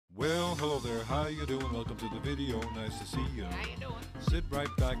hello there, how you doing? Welcome to the video, nice to see you. How you doing? Sit right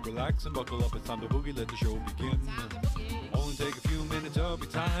back, relax and buckle up, it's time to boogie, let the show begin. Only take a few minutes of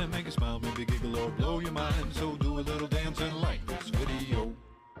your time, make a smile, maybe giggle or blow your mind. So do a little dance and like this video.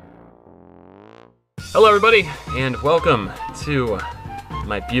 Hello everybody, and welcome to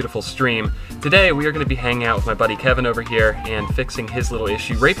my beautiful stream. Today we are going to be hanging out with my buddy Kevin over here and fixing his little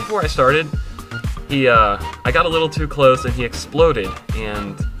issue. Right before I started, I got a little too close and he exploded,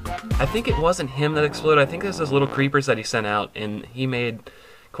 and I think it wasn't him that exploded. I think there's those little creepers that he sent out, and he made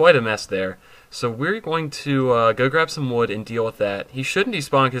quite a mess there. So we're going to go grab some wood and deal with that. He shouldn't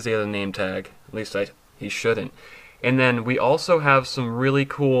despawn because he has a name tag. At least he shouldn't. And then we also have some really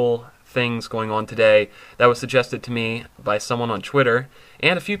cool things going on today that was suggested to me by someone on Twitter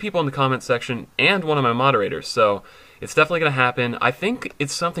and a few people in the comment section and one of my moderators. So it's definitely going to happen. I think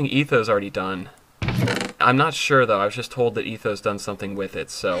it's something Etho's already done. I'm not sure though. I was just told that Etho's done something with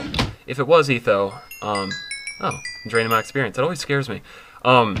it. So if it was Etho, oh, I'm draining my experience. That always scares me.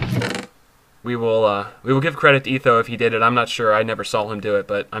 We will give credit to Etho if he did it. I'm not sure. I never saw him do it,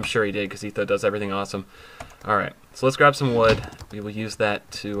 but I'm sure he did because Etho does everything awesome. All right, so let's grab some wood. We will use that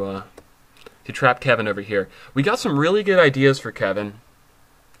to trap Kevin over here. We got some really good ideas for Kevin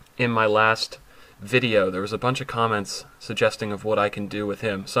in my last video. There was a bunch of comments suggesting of what I can do with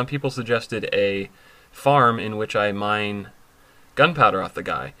him. Some people suggested a farm in which I mine gunpowder off the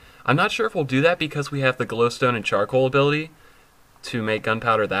guy. I'm not sure if we'll do that because we have the glowstone and charcoal ability to make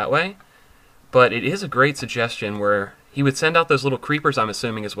gunpowder that way, but it is a great suggestion where he would send out those little creepers, I'm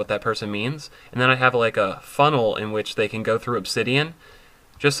assuming is what that person means, and then I'd have like a funnel in which they can go through obsidian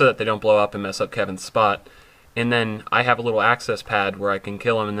just so that they don't blow up and mess up Kevin's spot. And then I have a little access pad where I can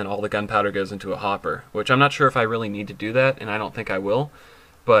kill him, and then all the gunpowder goes into a hopper, which I'm not sure if I really need to do that, and I don't think I will.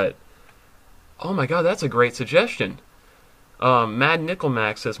 But, oh my god, that's a great suggestion. Mad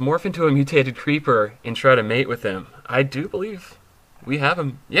Nickelmax says, morph into a mutated creeper and try to mate with him. I do believe we have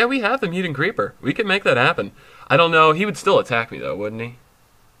him. Yeah, we have the mutant creeper. We can make that happen. I don't know. He would still attack me, though, wouldn't he?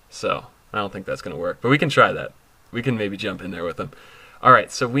 So, I don't think that's going to work. But we can try that. We can maybe jump in there with him.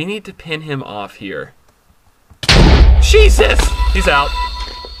 Alright, so we need to pin him off here. Jesus! He's out.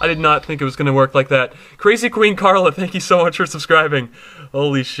 I did not think it was going to work like that. Crazy Queen Carla, thank you so much for subscribing.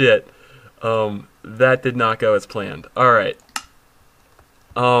 Holy shit. That did not go as planned. Alright.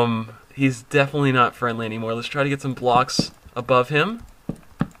 He's definitely not friendly anymore. Let's try to get some blocks above him.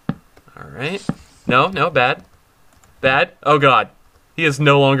 Alright. No, bad. Bad. Oh god. He is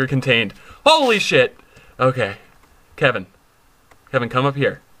no longer contained. Holy shit! Okay. Kevin, come up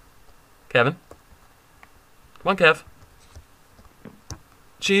here. Kevin. Come on, Kev.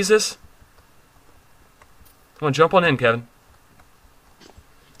 Jesus. Come on, jump on in, Kevin.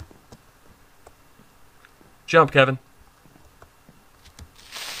 Jump, Kevin.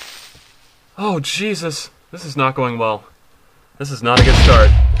 Oh, Jesus. This is not going well. This is not a good start.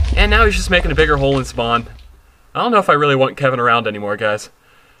 And now he's just making a bigger hole in spawn. I don't know if I really want Kevin around anymore, guys.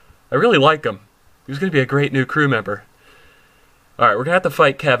 I really like him. He's going to be a great new crew member. Alright, we're going to have to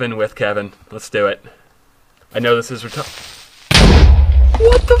fight Kevin with Kevin. Let's do it. I know this is What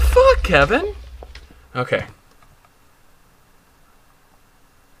the fuck, Kevin? Okay.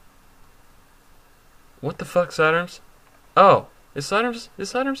 What the fuck, Sidearms? Oh, is Sidearms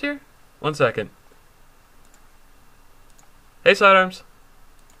here? 1 second. Hey, Sidearms.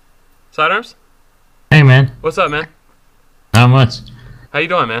 Sidearms? Hey, man. What's up, man? Not much. How you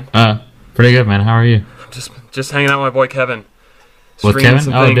doing, man? Pretty good, man. How are you? Just hanging out with my boy Kevin. With Kevin?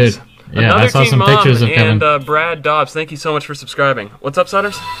 Some Oh, things. dude. Yeah, Another I saw Teen some Mom pictures of Kevin. And Brad Dobbs, thank you so much for subscribing. What's up,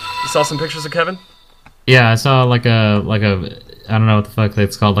 Sidearms? You saw some pictures of Kevin? Yeah, I saw like a I don't know what the fuck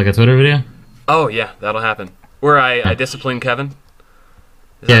it's called, like a Twitter video. Oh yeah, that'll happen. Where I disciplined Kevin.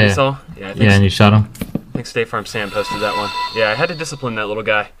 Is that Yeah, what you saw? Yeah, I think and you shot him. I think State Farm Sam posted that one. Yeah, I had to discipline that little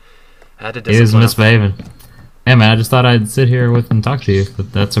guy. I had to He was discipline him. misbehaving. Yeah, man. I just thought I'd sit here with and talk to you,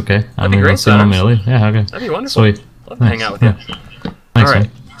 but that's okay. That'd be great, unless you want me to Sidearms. leave. Yeah, okay. That'd be wonderful. Sweet. Love to hang out with you. Yeah. Thanks, All right,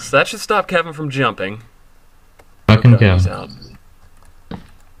 man. so that should stop Kevin from jumping. Fucking Okay, he's Kevin. out. Come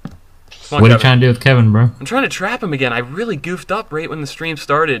on, What are you Kevin. trying to do with Kevin, bro? I'm trying to trap him again. I really goofed up right when the stream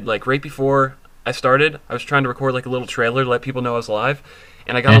started. Like, right before I started, I was trying to record, like, a little trailer to let people know I was live.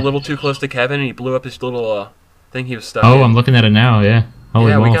 And I got a little too close to Kevin, and he blew up his little thing he was stuck in. Oh, I'm looking at it now, yeah. Holy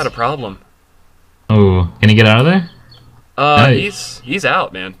yeah, balls. we got a problem. Oh, can he get out of there? He's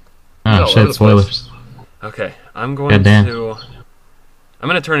out, man. Oh, all over the shit, place. spoilers. Okay, I'm going Goddamn. to... I'm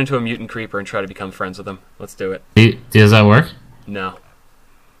going to turn into a mutant creeper and try to become friends with him. Let's do it. Does that work? No.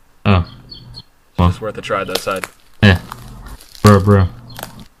 Oh. Well, It's worth a try, though, side. yeah. Bro.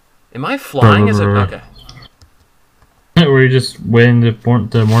 Am I flying? Is it... Okay. Were you just waiting to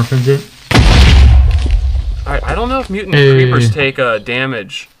morph into it? I don't know if mutant creepers take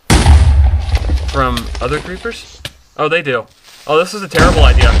damage from other creepers. Oh, they do. Oh, this is a terrible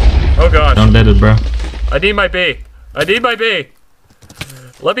idea. Oh god. Don't let it, bro. I need my bee. I need my bee.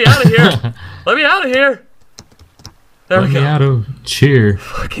 Let me out of here. Let me out of here. There we go. Let me out of cheer.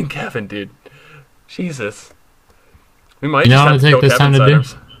 Fucking Kevin, dude. Jesus. We might You know just what have to take kill this Kevin time to do?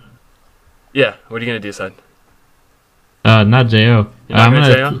 Siders. Yeah, what are you gonna do, Side? Not Jo. You're not I'm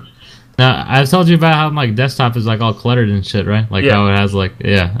gonna gonna. Jo? Now I've told you about how my desktop is like all cluttered and shit, right? Like Yeah. how it has like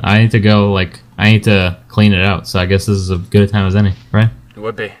I need to go I need to clean it out. So I guess this is as good a time as any, right? It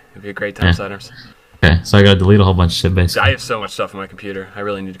would be. It'd be a great time, Yeah. Siders. Okay, so I gotta delete a whole bunch of shit basically. I have so much stuff on my computer. I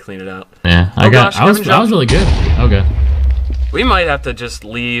really need to clean it out. Yeah, Oh gosh, I was Kevin I was really good. Okay. We might have to just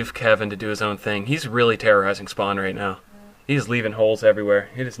leave Kevin to do his own thing. He's really terrorizing Spawn right now. He's leaving holes everywhere.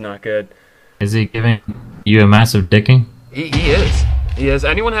 It is not good. Is he giving you a massive dicking? He is. He is.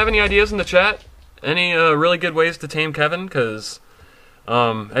 Anyone have any ideas in the chat? Any really good ways to tame Kevin? Because,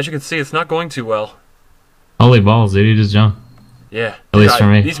 as you can see, it's not going too well. Holy balls, dude! You just jumped. Yeah. At least for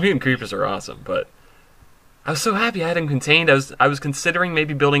me. These mutant creepers are awesome, but I was so happy I had him contained. I was considering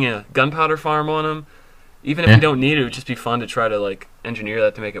maybe building a gunpowder farm on him. Even if we don't need it, it would just be fun to try to like engineer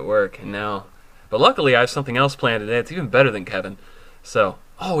that to make it work. And now, but luckily I have something else planned today. It's even better than Kevin. So,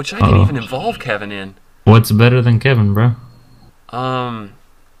 which I can even involve Kevin in. What's better than Kevin, bro?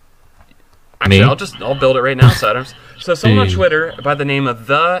 Actually, I'll build it right now, Saddams. So someone on Twitter by the name of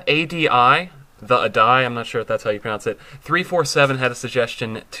the ADI, I'm not sure if that's how you pronounce it, 347 had a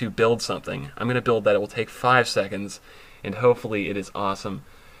suggestion to build something. I'm going to build that. It will take 5 seconds, and hopefully it is awesome.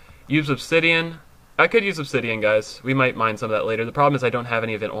 Use obsidian. I could use obsidian, guys. We might mine some of that later. The problem is I don't have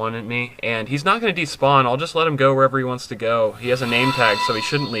any of it on me, and he's not going to despawn. I'll just let him go wherever he wants to go. He has a name tag, so he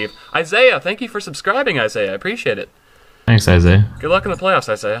shouldn't leave. Isaiah, thank you for subscribing, Isaiah. I appreciate it. Thanks, Isaiah. Good luck in the playoffs,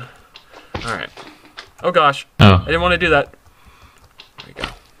 Isaiah. All right. Oh, gosh. Oh. I didn't want to do that. There we go.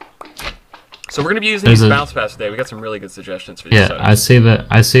 So we're going to be using these bounce pads today. We got some really good suggestions for these. Yeah, I see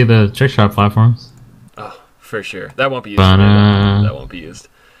the trick shot platforms. Oh, for sure. That won't be used. That won't be used.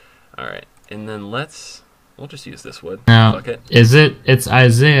 All right. And then we'll just use this wood. Now, Fuck it. It's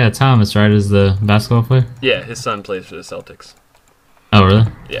Isaiah Thomas, right? Is the basketball player? Yeah, his son plays for the Celtics. Oh, really?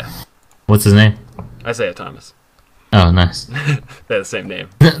 Yeah. What's his name? Isaiah Thomas. Oh, nice. They have the same name.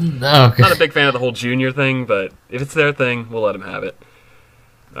 Oh, okay. Not a big fan of the whole junior thing, but if it's their thing, we'll let them have it.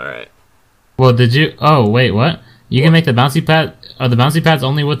 All right. Well, did you... Oh, wait, what? You can make the bouncy pad... Are the bouncy pads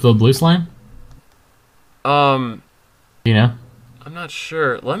only with the blue slime? You know? I'm not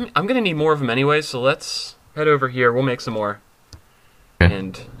sure. I'm gonna need more of them anyway, so let's head over here. We'll make some more, okay.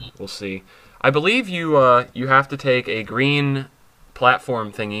 And we'll see. I believe you have to take a green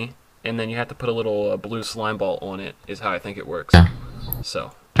platform thingy, and then you have to put a little blue slime ball on it. Is how I think it works. Yeah.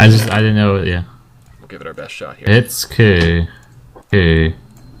 So I didn't know. Yeah. We'll give it our best shot here. It's K. Howdy,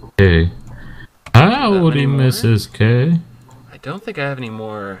 Mrs. K. I don't think I have any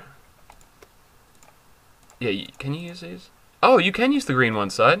more. Yeah, can you use these? Oh, you can use the green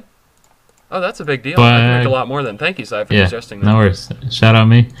one, Side. Oh, that's a big deal. I can make a lot more than. Thank you, Side, for suggesting that. No worries. Shout out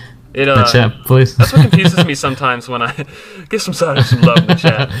me. In the chat, please. That's what confuses me sometimes when I give some Side some love in the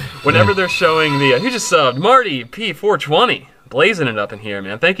chat. Whenever they're showing the who just subbed, Marty P420, blazing it up in here,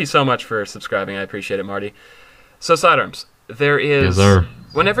 man. Thank you so much for subscribing. I appreciate it, Marty. So sidearms, there is. Yes, sir.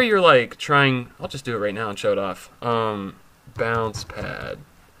 Whenever you're like trying, I'll just do it right now and show it off. Bounce pad.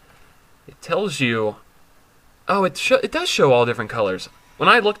 It tells you. Oh, it does show all different colors. When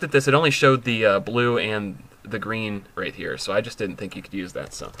I looked at this, it only showed the blue and the green right here, so I just didn't think you could use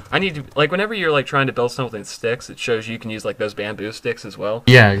that. So I need to, like, whenever you're like trying to build something that sticks, it shows you can use like those bamboo sticks as well.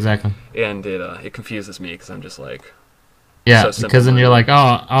 Yeah, exactly. And it confuses me because I'm just like. Yeah, so because then you're like,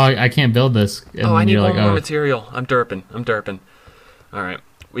 oh, I can't build this. And I need more material. I'm derping. All right.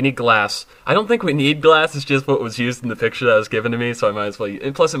 We need glass. I don't think we need glass. It's just what was used in the picture that was given to me, so I might as well.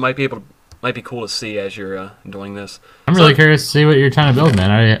 And plus, it might be cool to see as you're doing this. I'm really curious to see what you're trying to build,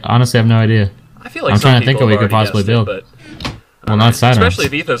 man. I honestly have no idea. I feel like I'm trying to think of what we could possibly build. Well, not sidearms.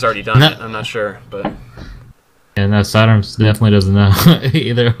 Especially if Etho's already done it. I'm not sure, but. Yeah, no, sidearms definitely doesn't know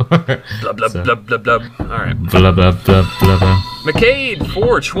either. Blah blah blah blah blah. All right. Blah blah blah blah blah. McCade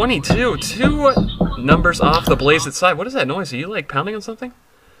 422. 2 numbers off the blaze at side. What is that noise? Are you like pounding on something?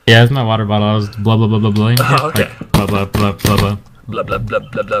 Yeah, it's my water bottle. I was blah blah blah blah blah. Oh, okay. Like, blah blah blah blah blah. Blah blah blah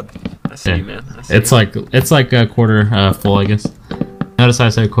blah blah. I see you, man. I see it's you. It's like a quarter full, I guess. Notice I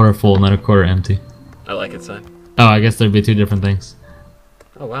said quarter full, not a quarter empty. I like it, son. Oh, I guess there'd be 2 different things.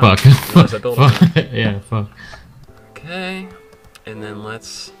 Oh wow. Fuck. I built it. Yeah, fuck. Okay, and then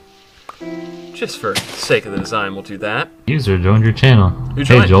let's Just for sake of the design, we'll do that. User joined your channel. Who Hey,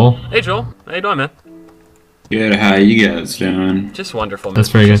 joined? Joel. Hey, Joel. How you doing, man? Good, how you guys doing? Just wonderful, man. That's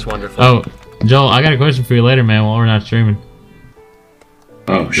pretty Just good. wonderful. Oh, Joel, I got a question for you later, man, while we're not streaming.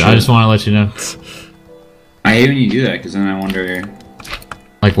 Oh, shit. I just want to let you know. I hate when you do that, because then I wonder...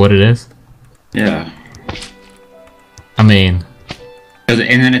 Like, what it is? Yeah. I mean...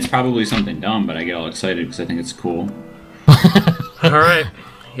 And then it's probably something dumb, but I get all excited because I think it's cool. Alright.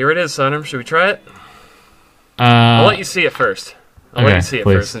 Here it is, Sonam. Should we try it? I'll I'll let you see it first. I'll let okay, you see it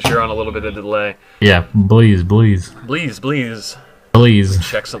please. first, since you're on a little bit of delay. Yeah, please, please. Please. Please.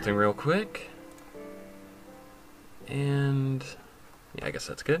 Check something real quick. And... yeah, I guess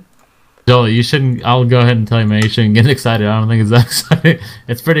that's good. Joel, you shouldn't... I'll go ahead and tell you, man, you shouldn't get excited. I don't think it's that exciting.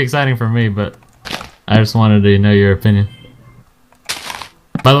 It's pretty exciting for me, but... I just wanted to know your opinion.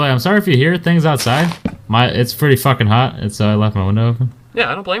 By the way, I'm sorry if you hear things outside. It's pretty fucking hot, and so I left my window open.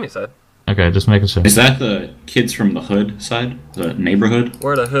 Yeah, I don't blame you, Side. Okay, just making sure. Is that the kids from the hood side? The neighborhood?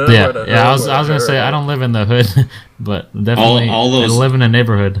 Where the hood? Yeah, where the hood, I was where the gonna say hood. I don't live in the hood, but definitely All those- I live in a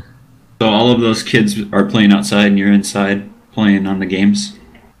neighborhood. So all of those kids are playing outside and you're inside playing on the games?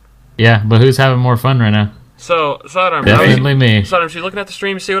 Yeah, but who's having more fun right now? So, Sidearm, Definitely me. Sidearm, you looking at the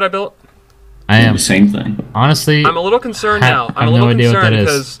stream? You see what I built? I am. The same thing. Honestly, I'm a little concerned Ha- now. I I'm a have no little idea what concerned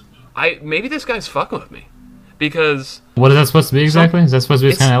that is. because maybe this guy's fucking with me. Because what is that supposed to be exactly? Is that supposed to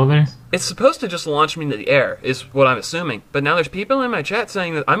be this It's- kind of elevator? it's supposed to just launch me into the air, is what I'm assuming. But now there's people in my chat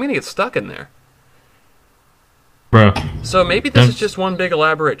saying that I'm going to get stuck in there. Bro, So maybe this is That's- just one big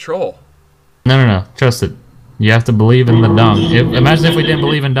elaborate troll. no. Trust it. You have to believe in the dong. Imagine if we didn't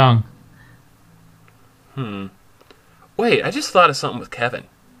believe in dong. Wait, I just thought of something with Kevin.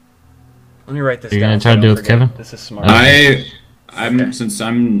 Let me write this You're down. gonna so try I to don't do it with forget. Kevin? This is smart. Since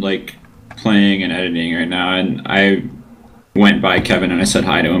I'm like playing and editing right now, and I went by Kevin and I said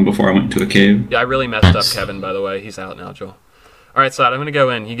hi to him before I went to a cave. Yeah, I really messed up Nice. Kevin, by the way. He's out now, Joel. All right, Side, I'm going to go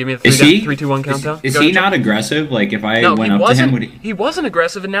in. You give me the Is 3, 2, 1 countdown? Is Go he ahead, Joel. not aggressive? Like if I No, went he up to wasn't. him, would he? He wasn't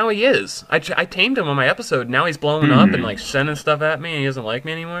aggressive, and now he is. I tamed him on my episode. Now he's blowing up and like sending stuff at me, and he doesn't like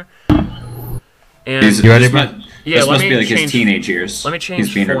me anymore. And Is- You ready, this bro? must- Yeah, this let must me be like change- his teenage years. let me He's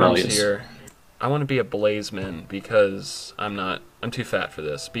change being forms rebellious. here. I want to be a blazeman because I'm too fat for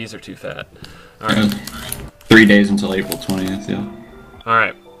this. Bees are too fat. All right. 3 days until April 20th. Yeah. All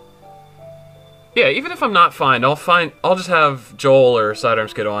right. Yeah, even if I'm not fined, I'll just have Joel or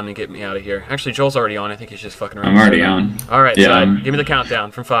Sidearms get on and get me out of here. Actually, Joel's already on. I think he's just fucking around. I'm already on. All right, Yeah, Side, I'm- give me the countdown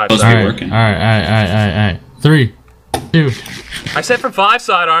from 5. Supposed to Side. be Alright, working. alright. 3, 2. I said from 5,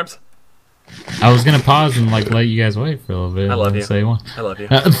 Sidearms. I was gonna pause and like let you guys wait for a little bit. I love and you. Say one. I love you.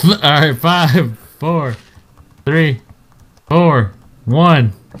 Alright, 5, 4, 3, 4,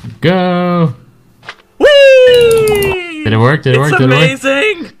 1, go! Whee! Did it work? Did it work? It's Did it work?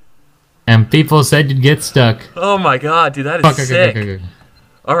 amazing! And people said you'd get stuck. Oh my god, dude, that is Fuck, okay, sick. okay.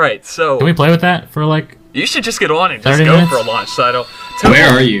 Alright, so Can we play with that for like? you should just get on and just 30 go minutes? for a launch, Sido. Where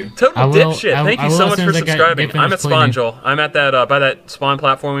are you? Total I will- dipshit. I- Thank I you will so as much soon for as I get subscribing. I'm finished at Spawn, cleaning. Joel. I'm at that by that Spawn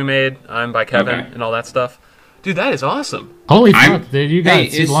platform we made. I'm by Kevin Okay. and all that stuff. Dude, that is awesome. Holy I'm- fuck, dude! You got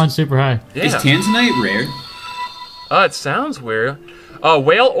Hey, launched super high. Yeah. Is Tanzanite rare? It sounds weird.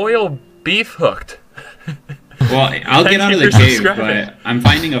 Whale oil beef hooked. Well, I'll Thank get out you of the for cave, subscribing. but I'm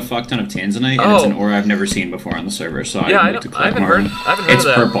finding a fuck ton of Tanzanite, and it's Oh. an ore I've never seen before on the server, so Yeah, I'd like to I collect haven't more. heard- I haven't heard It's of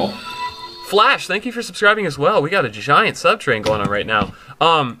that. purple. Flash, thank you for subscribing as well. We got a giant sub train going on right now.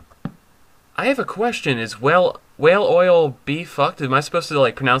 I have a question. Is whale oil be fucked? Am I supposed to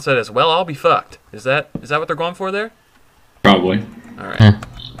like pronounce that as well? I'll be fucked. Is that what they're going for there? Probably. All right.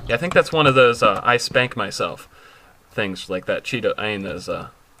 Yeah, I think that's one of those I spank myself things like that Cheeto. I mean, those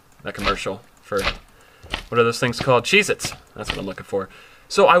that commercial for what are those things called? Cheez-Its. That's what I'm looking for.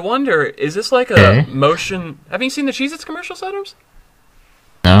 So I wonder, is this like a Okay. motion? Have you seen the Cheez-Its commercial, Siders?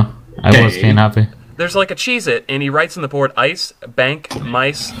 No, I was Hey. being happy. There's like a Cheez-It, and he writes on the board, ice, bank,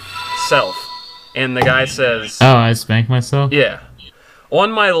 mice, self. And the guy says, Oh, I spanked myself. yeah. On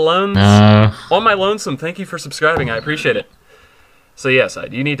my lonesome, thank you for subscribing. I appreciate it. So yes,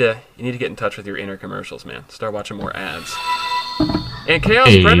 you need to get in touch with your inner commercials, man. Start watching more ads. And Chaos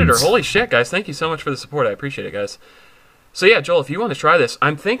AIDS. Predator, holy shit, guys! Thank you so much for the support. I appreciate it, guys. So yeah, Joel, if you want to try this,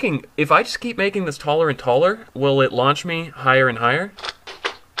 I'm thinking if I just keep making this taller and taller, will it launch me higher and higher?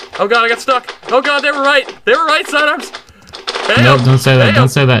 Oh god, I got stuck. Oh god, they were right. They were right, Sidearms. No, don't say that. Bam. Don't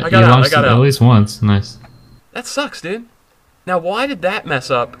say that. I You got out. I launched got it out. at least once. Nice. That sucks, dude. Now, why did that mess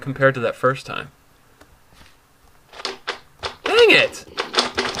up compared to that first time? Dang it!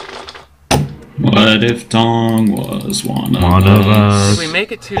 What if Dong was one of One of us? If we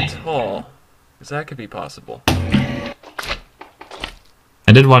make it too tall, because that could be possible. Hey,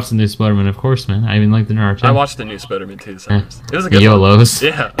 I did watch the new Spider-Man, of course, man. I even liked the Naruto. I watched the new Spider-Man too. Sometimes. It was a good YOLOs. one.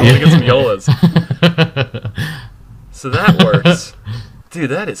 Yeah, I want to get some YOLOs. So that works. Dude,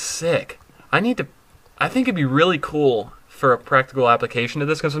 that is sick. I think it'd be really cool for a practical application of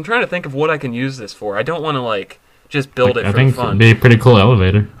this, because I'm trying to think of what I can use this for. I don't want to, like, just build it for fun. I think it'd be a pretty cool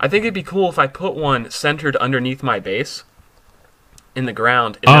elevator. I think it'd be cool if I put one centered underneath my base in the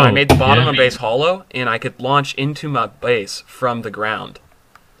ground, and then I made the bottom of base hollow, and I could launch into my base from the ground.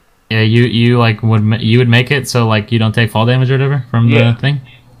 Yeah, you would make it so like you don't take fall damage or whatever from the thing.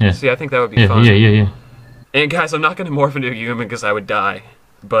 Yeah. See, I think that would be fun. Yeah. And guys, I'm not going to morph into a human because I would die,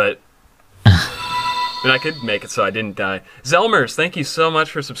 but and I could make it so I didn't die. Zelmers, thank you so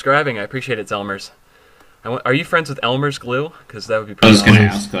much for subscribing. I appreciate it, Zelmers. Are you friends with Elmer's glue? Because that would be pretty I was going to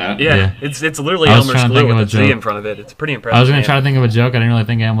awesome. ask that. Yeah. It's literally Elmer's glue with a Z in front of it. It's pretty impressive. I was going to try to think of a joke. I didn't really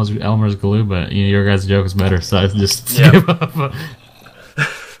think Elmer's glue, but your guys' joke is better, so I just give up.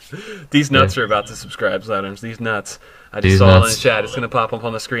 These nuts are about to subscribe, Zadams. These nuts. I just saw it in the chat. It's going to pop up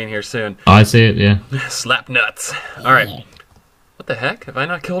on the screen here soon. Oh, I see it, yeah. Slap nuts. All right. What the heck? Have I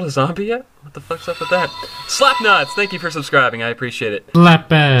not killed a zombie yet? What the fuck's up with that? Slap nuts! Thank you for subscribing. I appreciate it.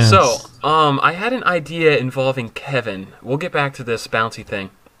 Slap ass. So, I had an idea involving Kevin. We'll get back to this bounty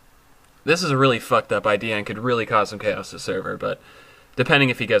thing. This is a really fucked up idea and could really cause some chaos to the server, but depending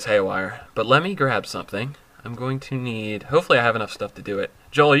if he goes haywire. But let me grab something. I'm going to need... Hopefully I have enough stuff to do it.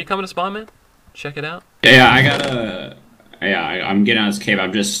 Joel, are you coming to spawn, man? Check it out. Yeah, I gotta... Yeah, I'm getting out of this cave.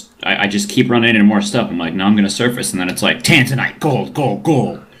 I just keep running into more stuff. I'm like, no, I'm gonna surface, and then it's like Tanzanite, gold, gold,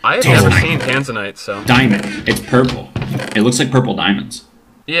 gold. I have never seen Tanzanite, so diamond. It's purple. It looks like purple diamonds.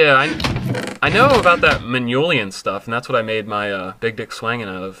 Yeah, I know about that Manulian stuff, and that's what I made my big dick swangin'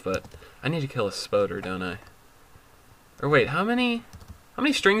 out of. But I need to kill a spoder, don't I? Or wait, how many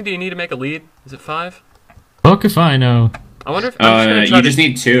string do you need to make a lead? Is it 5? Fuck if I know. I wonder if I'm you just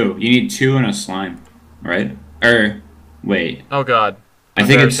need 2. You need 2 and a slime, right? Wait. Oh god. I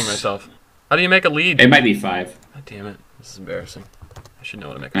think it's... myself. How do you make a lead? It might be 5. God damn it. This is embarrassing. I should know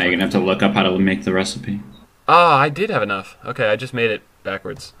how to make Now you're gonna have to look up how to make the recipe. Ah, I did have enough. Okay, I just made it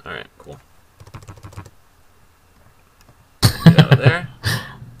backwards. Alright, cool. Get out of there.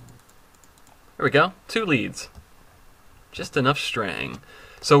 There we go. 2 leads. Just enough string.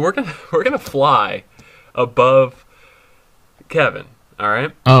 So we're gonna fly above Kevin,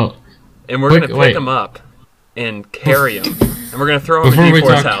 alright? Oh. And we're gonna pick him up and carry him. And we're gonna throw him in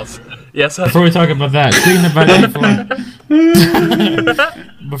D4's house. Yes. Before we talk about that, speaking about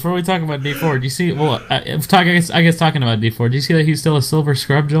D4. Before we talk about D4, do you see? Well, I guess talking about D4. Do you see that he's still a silver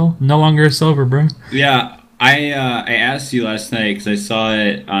scrub, Joel? No longer a silver, bro. Yeah, I asked you last night because I saw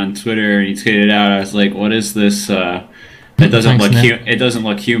it on Twitter and you tweeted it out. I was like, "What is this? It doesn't it doesn't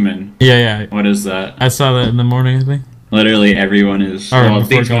look human." Yeah. What is that? I saw that in the morning, I think. Literally everyone is. Well,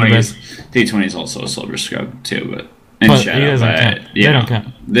 D20 is also a silver scrub too, but Shadow, they don't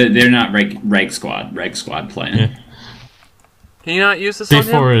count. They're not reg squad playing. Yeah. Can you not use this on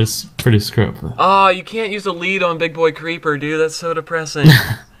him? D4 is pretty scrub. Oh, you can't use the lead on Big Boy Creeper, dude. That's so depressing.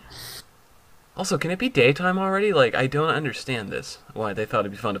 Also, can it be daytime already? Like, I don't understand this. Why they thought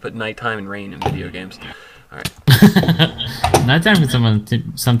it'd be fun to put nighttime and rain in video games. All right. Nighttime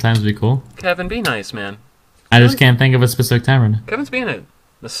can sometimes be cool. Kevin, be nice, man. I just can't think of a specific time right now. Kevin's being a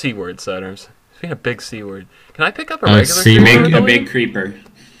C word, Saturns. He's being a big C word. Can I pick up a regular creeper? A big creeper.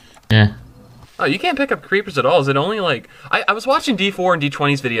 Yeah. Oh, you can't pick up creepers at all. Is it only like... I was watching D4 and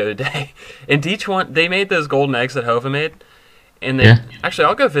D20's video today, and D20, they made those golden eggs that Hova made, and they... Yeah. Actually,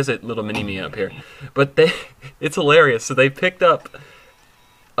 I'll go visit little mini-me up here. But it's hilarious. So they picked up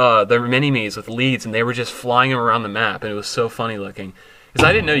their mini-me's with leads, and they were just flying them around the map, and it was so funny looking. Because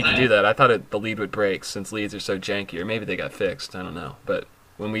I didn't know you could do that. I thought the lead would break since leads are so janky, or maybe they got fixed. I don't know. But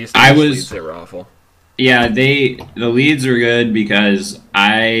when we used to use leads, they were awful. Yeah, the leads were good because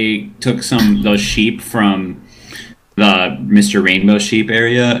I took those sheep from the Mr. Rainbow sheep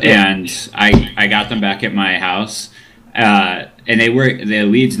area, and I got them back at my house. And the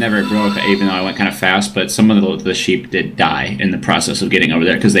leads never broke, even though I went kind of fast. But some of the sheep did die in the process of getting over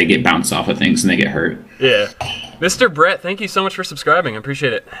there because they get bounced off of things and they get hurt. Yeah. Mr. Brett, thank you so much for subscribing. I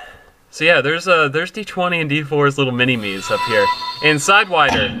appreciate it. So yeah, there's D20 and D4's little mini-me's up here. And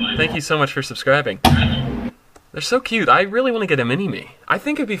Sidewider, thank you so much for subscribing. They're so cute. I really want to get a mini-me. I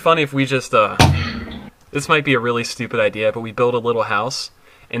think it'd be funny if we just, this might be a really stupid idea, but we build a little house,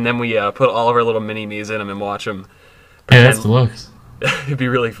 and then we put all of our little mini-me's in them and watch them. Yeah, that's the looks. It'd be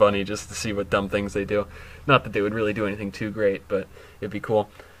really funny just to see what dumb things they do. Not that they would really do anything too great, but it'd be cool.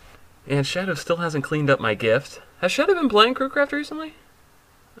 And Shadow still hasn't cleaned up my gift. Has Shadow been playing CrewCraft recently?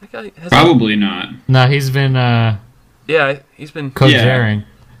 Probably not. No, he's been. Yeah, Yeah, he's been... Co-sharing.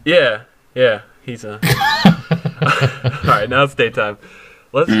 Yeah, he's a... Alright, now it's daytime.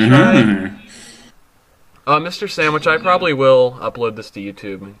 Let's try... Mr. Sandwich, I probably will upload this to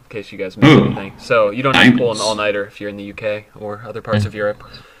YouTube in case you guys miss anything. So you don't have to pull an all-nighter if you're in the UK or other parts of Europe.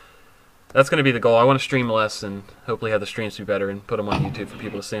 That's going to be the goal. I want to stream less and hopefully have the streams be better and put them on YouTube for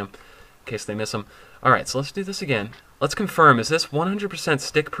people to see them in case they miss them. Alright, so let's do this again. Let's confirm, is this 100%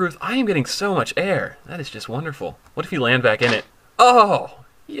 stick-proof? I am getting so much air. That is just wonderful. What if you land back in it? Oh,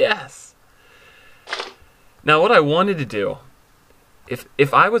 yes! Now, what I wanted to do,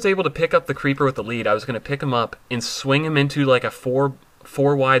 if I was able to pick up the creeper with the lead, I was going to pick him up and swing him into like a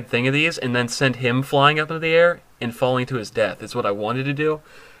four-wide thing of these and then send him flying up into the air and falling to his death. Is what I wanted to do,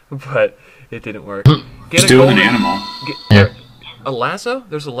 but it didn't work. Just do it with an animal. A lasso?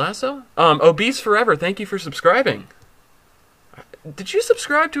 There's a lasso? Obese Forever, thank you for subscribing. Did you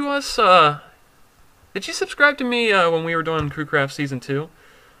subscribe to us, did you subscribe to me when we were doing CrewCraft Season 2?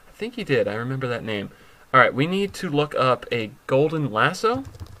 I think you did, I remember that name. Alright, we need to look up a golden lasso.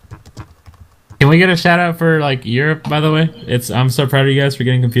 Can we get a shout out for like Europe, by the way? I'm so proud of you guys for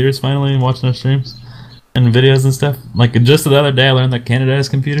getting computers finally and watching our streams and videos and stuff. Like just the other day I learned that Canada has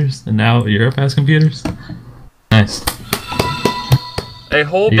computers and now Europe has computers. Nice. A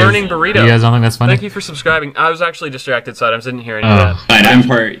whole burning burrito. You guys don't think that's funny? Thank you for subscribing. I was actually distracted, so I didn't hear any of that. But I'm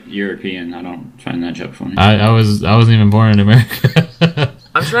part European. I don't find that joke funny. I wasn't even born in America.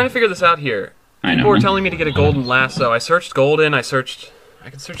 I'm trying to figure this out here. People were telling me to get a golden lasso. I searched golden. I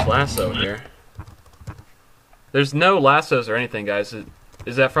can search lasso here. There's no lassos or anything, guys.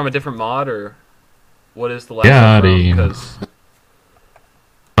 Is that from a different mod or what is the lasso from? Because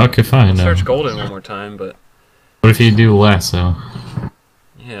okay, fine. Search golden one more time, but what if you do lasso?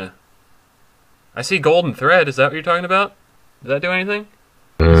 Yeah. I see golden thread. Is that what you're talking about? Does that do anything?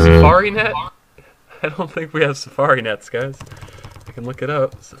 Safari net? I don't think we have safari nets, guys. I can look it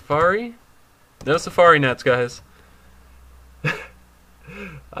up. Safari? No safari nets, guys. I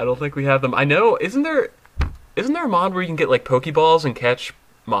don't think we have them. I know, isn't there a mod where you can get like Pokeballs and catch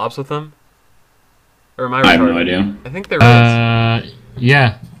mobs with them? Or am I retarded? I have no idea. I think there is.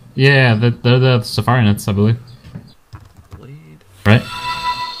 Yeah, they're the safari nets, I believe. Right?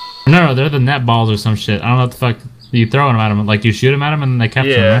 No, they're the net balls or some shit. I don't know what the fuck. You throw them at them, like you shoot them at them and they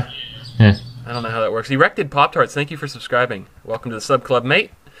capture them, right? Yeah. I don't know how that works. Erected Pop-Tarts, thank you for subscribing. Welcome to the sub club,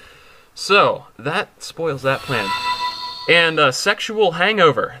 mate. So, that spoils that plan. And Sexual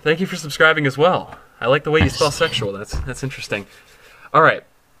Hangover, thank you for subscribing as well. I like the way you spell sexual. That's interesting. Alright.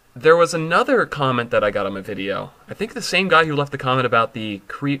 There was another comment that I got on my video. I think the same guy who left the comment about the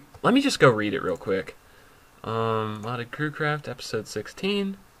creep... Let me just go read it real quick. Modded CrewCraft, episode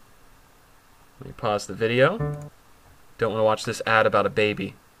 16. Let me pause the video. Don't want to watch this ad about a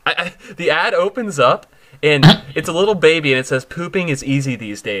baby. The ad opens up, and it's a little baby, and it says, "Pooping is easy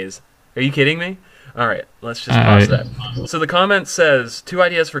these days." Are you kidding me? Alright, let's just pause that. So the comment says, 2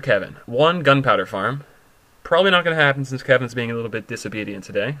 ideas for Kevin. 1, gunpowder farm. Probably not going to happen since Kevin's being a little bit disobedient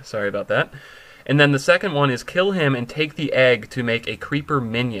today. Sorry about that. And then the second one is kill him and take the egg to make a creeper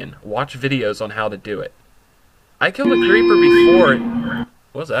minion. Watch videos on how to do it. I killed a creeper before.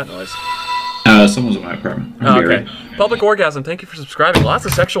 What was that noise? Someone's in my apartment. Oh, okay. Public Orgasm, thank you for subscribing. Lots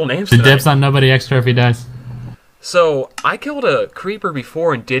of sexual names The tonight. dip's on nobody extra if he dies. So, I killed a creeper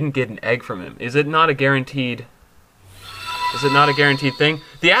before and didn't get an egg from him. Is it not a guaranteed... Is it not a guaranteed thing?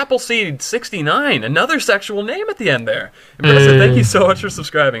 The Appleseed 69, another sexual name at the end there. Impressive, thank you so much for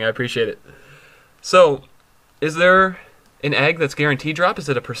subscribing. I appreciate it. So, is there an egg that's guaranteed drop? Is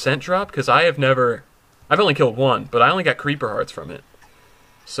it a percent drop? Because I've only killed 1, but I only got creeper hearts from it.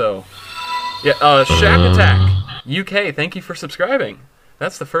 So, yeah, Shack Attack UK, thank you for subscribing.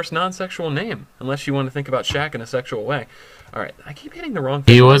 That's the first non-sexual name, unless you want to think about Shaq in a sexual way. Alright, I keep hitting the wrong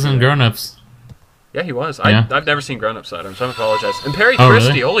thing. He was in Grown Ups. Yeah, he was. Yeah. I've never seen Grown Up Sidearms, so I apologize. And Perry Christie,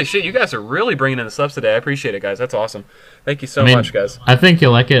 really? Holy shit, you guys are really bringing in the subs today. I appreciate it, guys. That's awesome. Thank you so much, guys. I think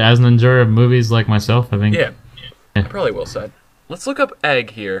you'll like it as an enjoyer of movies like myself, I think. Yeah. I probably will, Side. Let's look up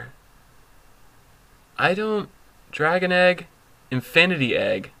egg here. Dragon egg, infinity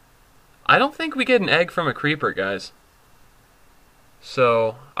egg. I don't think we get an egg from a creeper, guys.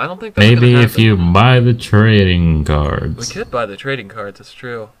 So, I don't think that's Maybe gonna if you buy the trading cards. We could buy the trading cards, that's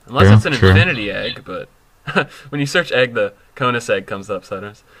true. Unless it's an infinity egg, but... when you search egg, the Conus egg comes up,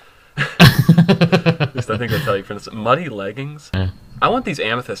 Siders. At least I think they tell you for this. Muddy leggings? Yeah. I want these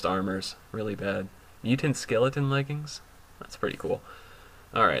amethyst armors really bad. Mutant skeleton leggings? That's pretty cool.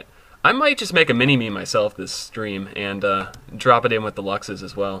 Alright. I might just make a mini-me myself this stream and drop it in with the Luxes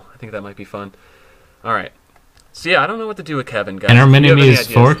as well. I think that might be fun. Alright. So yeah, I don't know what to do with Kevin, guys. And our if you have mini-me any is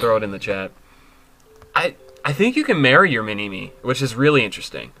ideas, fork? throw it in the chat. I think you can marry your mini-me, which is really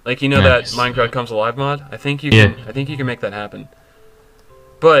interesting. Like, you know Nice. that Minecraft Comes Alive mod? I think you Yeah. can. I think you can make that happen.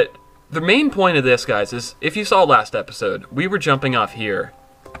 But the main point of this, guys, is if you saw last episode, we were jumping off here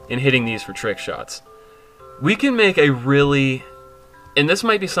and hitting these for trick shots. We can make a really, and this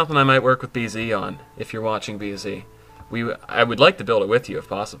might be something I might work with BZ on if you're watching BZ. I would like to build it with you if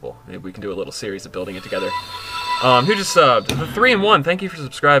possible. Maybe we can do a little series of building it together. Who just subbed? The 3-in-1, thank you for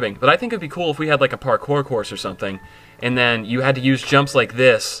subscribing. But I think it'd be cool if we had like a parkour course or something, and then you had to use jumps like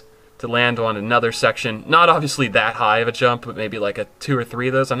this to land on another section. Not obviously that high of a jump, but maybe like a 2 or 3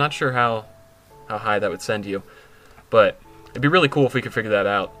 of those. I'm not sure how high that would send you. But it'd be really cool if we could figure that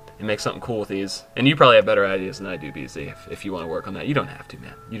out and make something cool with these. And you probably have better ideas than I do, BZ, if you want to work on that. You don't have to,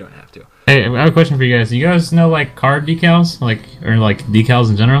 man. You don't have to. Hey, I have a question for you guys. Do you guys know like card decals, or decals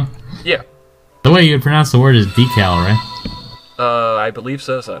in general? Yeah. The way you would pronounce the word is decal, right? I believe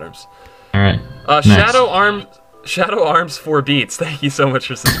so, Sidearms. All right. Nice. Shadow Arms 4 beats. Thank you so much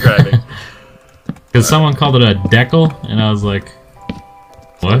for subscribing. Because someone called it a decal, and I was like,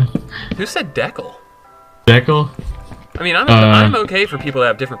 what? Who said decal? Decal? I mean, I'm okay for people that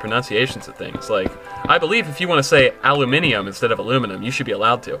have different pronunciations of things. Like, I believe if you want to say aluminium instead of aluminum, you should be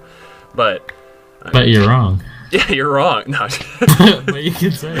allowed to. But You're wrong. yeah, you're wrong. No. But you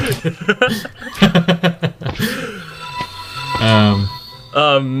can say it.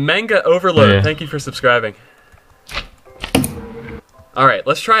 Manga Overload. Yeah. Thank you for subscribing. All right,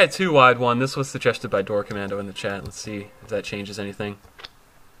 let's try a 2-wide one. This was suggested by Door Commando in the chat. Let's see if that changes anything.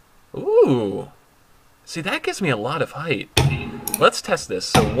 Ooh. See, that gives me a lot of height. Let's test this.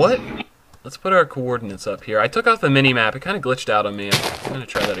 So what? Let's put our coordinates up here. I took off the mini-map. It kind of glitched out on me. I'm going to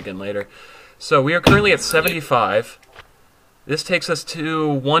try that again later. So we are currently at 75. This takes us to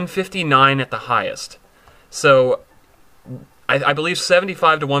 159 at the highest. So I believe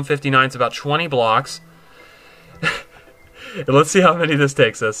 75 to 159 is about 20 blocks. Let's see how many this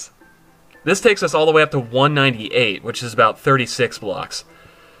takes us. This takes us all the way up to 198, which is about 36 blocks.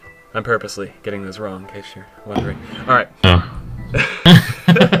 I'm purposely getting this wrong, in case you're wondering. All right. Oh.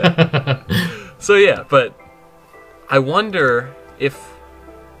 So yeah, but I wonder if...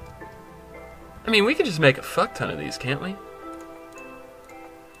 I mean, we could just make a fuck ton of these, can't we?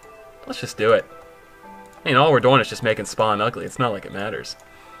 Let's just do it. I mean, all we're doing is just making spawn ugly. It's not like it matters.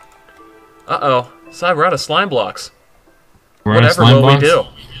 Uh-oh. So we're out of slime blocks. Whatever will we do?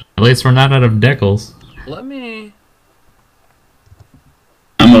 At least we're not out of decals. Let me...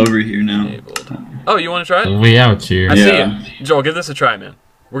 I'm over here now. Enabled. Oh, you want to try it? We out here. I see Yeah. you. Joel, give this a try, man.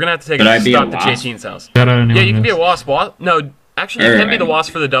 We're going to have to take Could a I be a stop to wasp? JT's house. Shout out anyone Yeah, you can be a else. wasp. No, actually, you can be the Alright.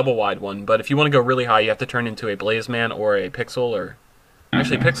 wasp for the double-wide one, but if you want to go really high, you have to turn into a blaze man or a pixel, or...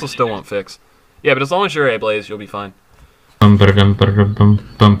 Actually, Okay. pixel still won't fix. Yeah, but as long as you're a blaze, you'll be fine. Bum, ba-da-dum, ba-da-dum, bum,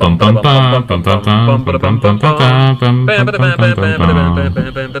 bum, bum, bum, bum, bum, bum, bum, bum, bum, bum, bum, bum,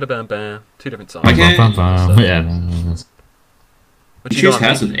 bum, bum, bum. Two different songs. I can't- bum, bum. Yeah, that's- What You you choose doing?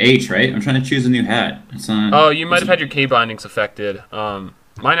 hats with H, right? I'm trying to choose a new hat. It's not. Oh, you might have had your key bindings affected.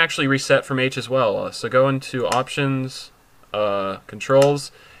 Mine actually reset from H as well. So go into Options,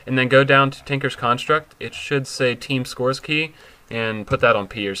 Controls, and then go down to Tinker's Construct. It should say Team Scores Key, and put that on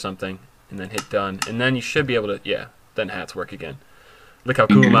P or something, and then hit Done. And then you should be able to, yeah, then hats work again. Look how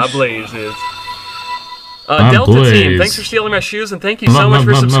cool my blaze is. Delta Team, blaze. thanks for stealing my shoes, and thank you so much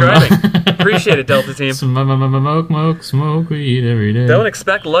for subscribing. Appreciate it, Delta Team. Smoke weed every day. Don't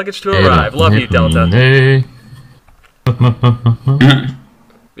expect luggage to arrive. Love you, Delta. Day.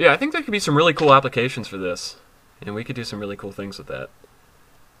 Yeah, I think there could be some really cool applications for this, and we could do some really cool things with that.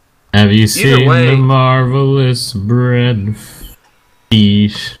 Have you seen way- the marvelous bread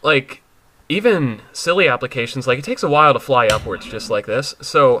fish? Like, even silly applications, like it takes a while to fly upwards just like this.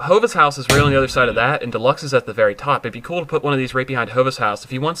 So Hova's house is right on the other side of that, and Deluxe is at the very top. It'd be cool to put one of these right behind Hova's house. If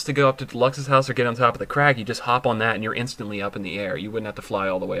he wants to go up to Deluxe's house or get on top of the crag, you just hop on that and you're instantly up in the air. You wouldn't have to fly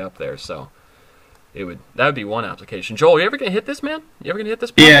all the way up there, so that would be one application. Joel, you ever gonna hit this, man? You ever gonna hit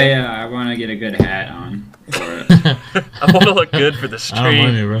this? Yeah, I want to get a good hat on for it. I want to look good for the I don't blame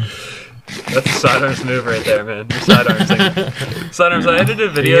stream. you, bro. That's a sidearms move right there, man. Your sidearms thing. Sidearms, I edited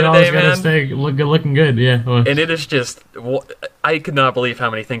a video You always today, gotta man. stay looking good, yeah. Well, And it is just, I could not believe how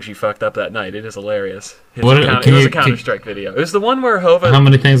many things you fucked up that night. It is hilarious. It What- was, can it was you- a Counter-Strike video. It was the one where Hova... how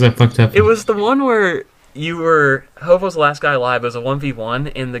many things I fucked up? It was the one where Hova was the last guy alive. It was a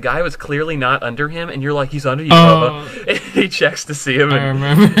 1v1, and the guy was clearly not under him, and you're like, he's under you, Oh. Hova. And he checks to see him, I and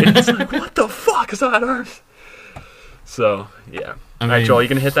remember. it's like, what the fuck is sidearms? So, yeah. I Alright, mean- Joel, you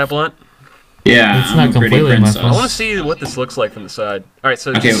gonna hit that blunt? Yeah, It's I'm not a pretty completely my princess. I fault. want to see what this looks like from the side. Alright, so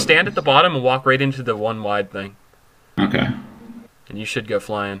Okay. just stand at the bottom and walk right into the one wide thing. Okay. And you should go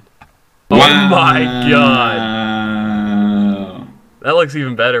flying. Oh my god. Wow. That looks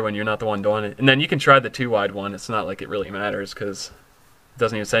even better when you're not the one doing it. And then you can try the 2-wide one. It's not like it really matters because it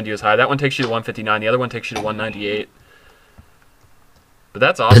doesn't even send you as high. That one takes you to 159. The other one takes you to 198. But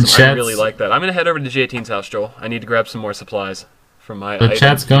that's awesome. I really like that. I'm going to head over to J18's house, Joel. I need to grab some more supplies from my The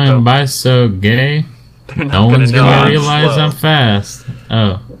chat's going by so gay. No one's going to realize I'm fast.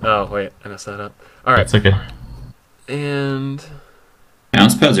 Oh. Oh, wait. I messed that up. All right. That's okay. And...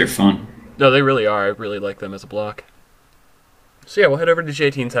 Bounce pads are fun. No, they really are. I really like them as a block. So yeah, we'll head over to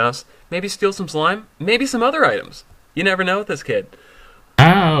J18's house. Maybe steal some slime. Maybe some other items. You never know with this kid.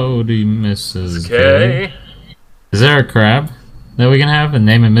 Howdy, Mrs. K. K. Is there a crab that we can have and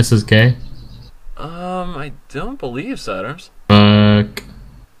name it Mrs. K? I don't believe so, Adams. Fuck.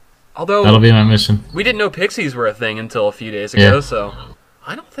 Although that'll be my mission. We didn't know pixies were a thing until a few days ago, Yeah. so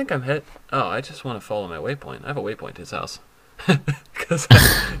I don't think I'm hit. Oh, I just want to follow my waypoint. I have a waypoint to his house. Because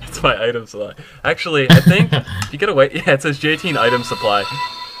it's my item supply. Actually, I think if you get away, yeah, it says J18 item supply.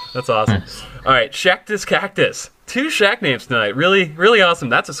 That's awesome. Nice. All right, Shactus Cactus. 2 shack names tonight. Really, really awesome.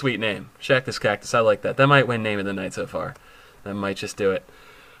 That's a sweet name. Shactus Cactus. I like that. That might win name of the night so far. That might just do it.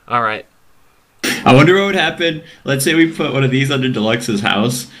 All right. I wonder what would happen. Let's say we put one of these under Deluxe's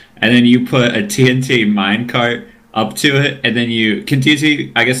house, and then you put a TNT minecart up to it, and then you can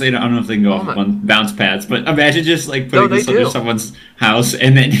TNT. I guess I don't know if they can go off on bounce pads, but imagine just like putting this under someone's house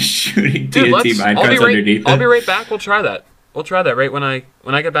and then shooting TNT minecarts underneath it. I'll be right back. We'll try that. We'll try that right when I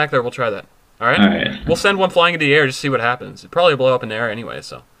get back there. We'll try that. All right. All right. We'll send one flying into the air just to see what happens. It'll probably blow up in the air anyway.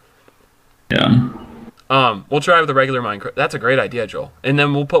 So. Yeah. We'll try with a regular minecart. That's a great idea, Joel. And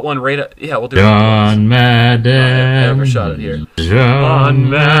then we'll put one right at... Yeah, we'll do John Madden. I overshot it here. John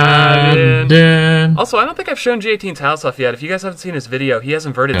Madden. Also, I don't think I've shown J18's house off yet. If you guys haven't seen his video, he has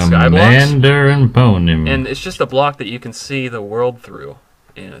inverted skyblocks. Commander and Pony. And it's just a block that you can see the world through.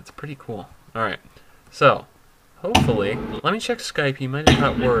 And it's pretty cool. Alright. So, hopefully... Let me check Skype. He might have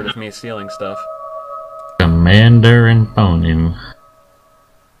got word of me stealing stuff. Commander and Pony.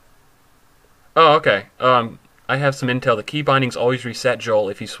 Oh, okay. I have some intel. The key bindings always reset, Joel,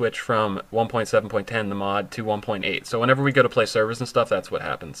 if you switch from 1.7.10, the mod, to 1.8. So whenever we go to play servers and stuff, that's what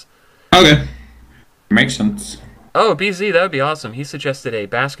happens. Okay. Makes sense. Oh, BZ, that would be awesome. He suggested a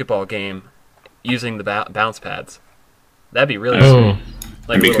basketball game using the bounce pads. That'd be really sweet.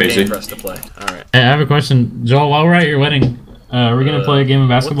 Like a little game for us to play. All right. Hey, I have a question. Joel, while we're at your wedding, are we going to play a game of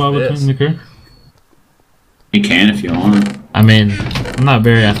basketball between the crew? You can if you want. I mean, I'm not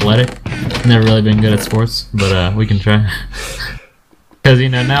very athletic. Never really been good at sports, but we can try. Because, you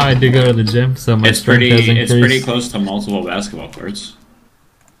know, now I do go to the gym, so my strength has increased. It's pretty close to multiple basketball courts.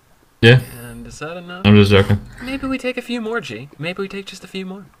 Yeah. And is that enough? I'm just joking. Maybe we take a few more, G. Maybe we take just a few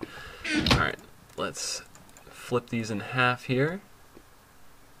more. Alright, let's flip these in half here.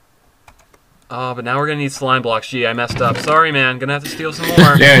 Oh, but now we're gonna need slime blocks. Gee, I messed up. Sorry, man. Gonna have to steal some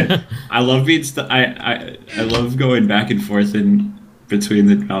more. Dude, I love being I love going back and forth in between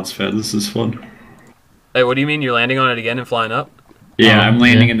the bounce pads. This is fun. Hey, what do you mean? You're landing on it again and flying up? Yeah, I'm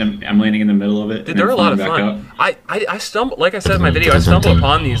landing in the middle of it. Dude, they're a lot of fun. I stumbled, like I said in my video, I stumbled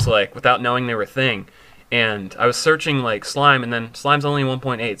upon these like without knowing they were a thing, and I was searching like slime, and then slime's only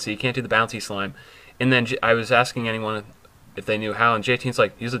 1.8, so you can't do the bouncy slime. And then I was asking anyone if they knew how, and JT's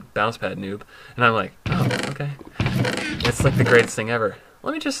like, use a bounce pad, noob. And I'm like, oh, okay. It's like the greatest thing ever.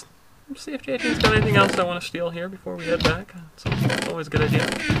 Let me just see if JT's got anything else I want to steal here before we head back. It's always a good idea.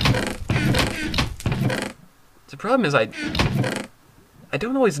 The problem is I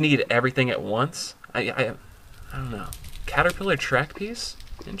don't always need everything at once. I don't know. Caterpillar track piece?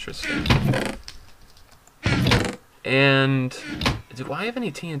 Interesting. And do I have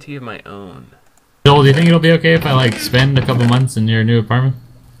any TNT of my own? Joel, do you think it'll be okay if I like spend a couple months in your new apartment?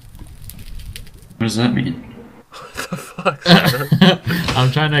 What does that mean? What the fuck?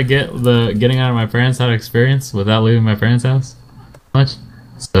 I'm trying to get the getting out of my parents' house experience without leaving my parents' house much.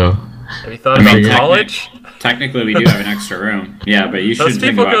 So have you thought about college? Technically, we do have an extra room. Yeah, but you should Those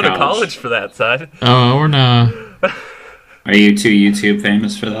think people about go to college for that, side. Oh, we're not. Are you too YouTube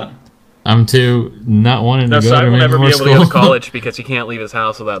famous for that? I'm too not wanting to go Side to will never be able school. to go to college because he can't leave his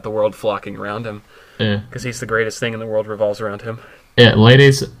house without the world flocking around him. Yeah. Because he's the greatest thing in the world revolves around him. Yeah,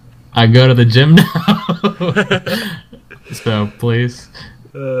 ladies, I go to the gym now. So, please.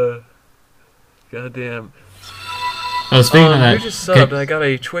 Goddamn. Oh, speaking of that. You just subbed. I got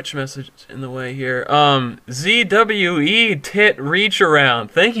a Twitch message in the way here. ZWE Tit Reach Around.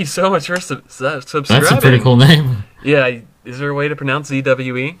 Thank you so much for subscribing. That's a pretty cool name. Yeah, is there a way to pronounce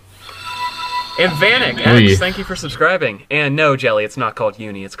ZWE? And Vanek X, thank you for subscribing. And no, Jelly, it's not called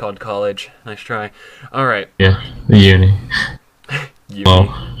uni, it's called college. Nice try. Alright. Yeah, the uni. Uni. Well,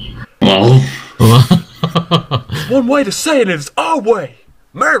 Lol. One way to say it is our way.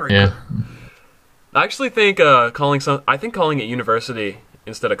 America. Yeah. I actually think calling it university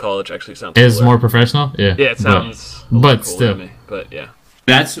instead of college actually sounds Is cooler. more professional? Yeah. Yeah, it sounds a But lot cooler still. to me. But yeah.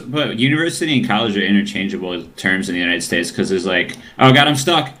 But university and college are interchangeable terms in the United States because there's like, oh god, I'm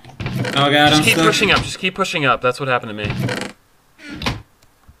stuck. Oh god, I'm Just keep stuck. pushing up. Just keep pushing up. That's what happened to me.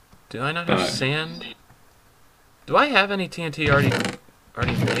 Do I not have sand? Do I have any TNT already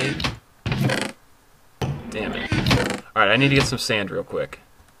made? Damn it. Alright, I need to get some sand real quick.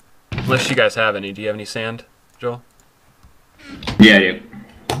 Unless you guys have any. Do you have any sand, Joel? Yeah, I do.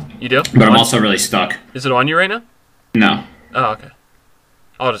 You do? But I'm also really stuck. Is it on you right now? No. Oh, okay.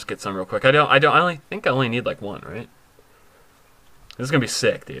 I'll just get some real quick. I only think I only need like one, right? This is gonna be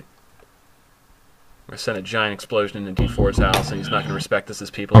sick, dude. We're gonna send a giant explosion into D4's house, and he's not gonna respect us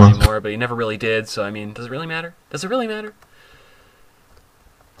as people anymore. But he never really did. So I mean, does it really matter? Does it really matter?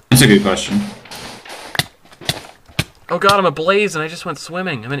 That's a good question. Oh god, I'm ablaze, and I just went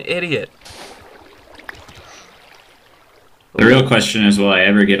swimming. I'm an idiot. The real question is, will I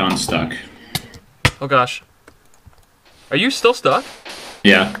ever get unstuck? Oh gosh. Are you still stuck?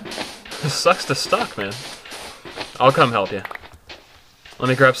 Yeah. This sucks to stuck, man. I'll come help you. Let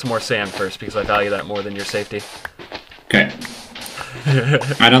me grab some more sand first, because I value that more than your safety. Okay.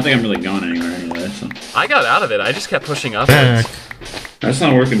 I don't think I'm really going anywhere anyway, so. I got out of it. I just kept pushing up. Back. That's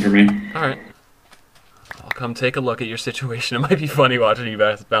not working for me. Alright. I'll come take a look at your situation. It might be funny watching you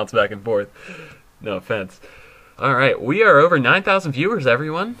bounce back and forth. No offense. Alright, we are over 9,000 viewers,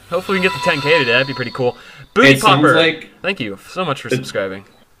 everyone. Hopefully we can get the 10K today. That'd be pretty cool. Booty It sounds Popper! like- Thank you so much for subscribing.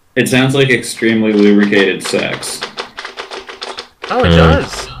 It sounds like extremely lubricated sex. Oh, it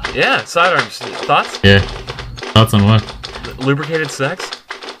does. Yeah, sidearms. Thoughts? Yeah. Thoughts on what? Lubricated sex?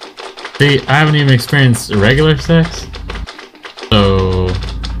 See, I haven't even experienced regular sex. So.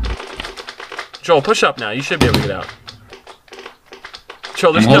 Joel, push up now. You should be able to get out.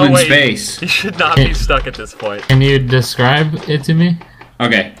 Joel, there's I'm no holding way. space. You should not be stuck at this point. Can you describe it to me?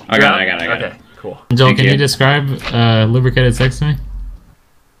 Okay, I got it. Okay, cool. Joel, Thank can you. you describe lubricated sex to me?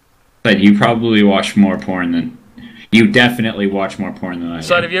 But you probably watch more porn than... You definitely watch more porn than I do.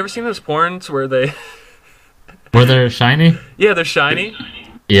 So, have you ever seen those porns where they... Were they shiny? Yeah, they're shiny.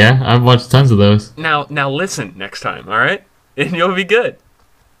 Yeah, I've watched tons of those. Now listen next time, all right? And you'll be good.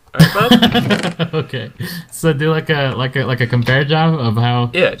 All right, bud? Okay. So do like a compare job of how.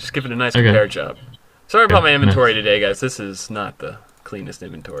 Yeah, just give it a nice Okay. compare job. Sorry about my Okay, inventory today, guys. This is not the cleanest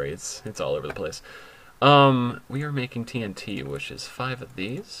inventory. It's all over the place. We are making TNT, which is 5 of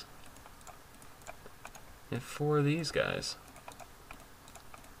these. And 4 of these guys.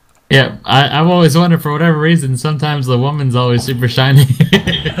 Yeah, I've always wondered for whatever reason. Sometimes the woman's always super shiny.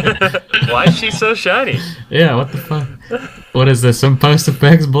 Why is she so shiny? Yeah, what the fuck? What is this? Some post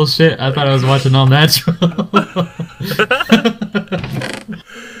effects bullshit? I thought I was watching all natural.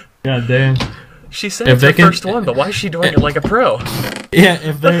 God damn. She said If it's they her can- first one, but why is she doing it like a pro? Yeah,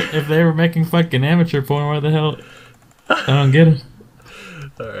 if they were making fucking amateur porn, why the hell? I don't get it.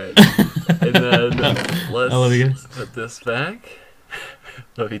 Alright. And then I love you let's guys. put this back.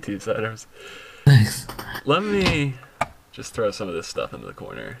 Love you too, Sidearms. Thanks. Let me just throw some of this stuff into the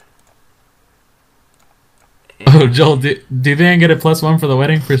corner. Oh, Joel, do you think I can get a +1 for the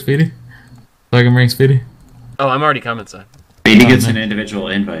wedding for Speedy? So I can bring Speedy? Oh, I'm already coming, son. Speedy gets an individual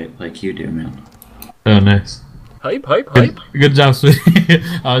invite like you do, man. Oh, nice. Hype, hype, hype. Good job, Speedy.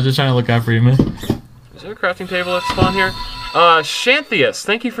 I was just trying to look out for you, man. Is there a crafting table that's spawned here? Shanthius,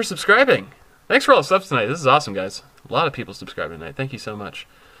 thank you for subscribing. Thanks for all the subs tonight. This is awesome, guys. A lot of people subscribing tonight. Thank you so much.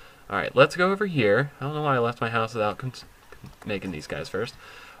 Alright, let's go over here. I don't know why I left my house without making these guys first.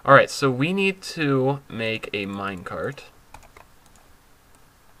 Alright, so we need to make a minecart.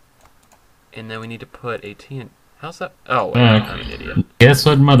 And then we need to put a TNT. How's that? Oh, wait, I'm an idiot. Guess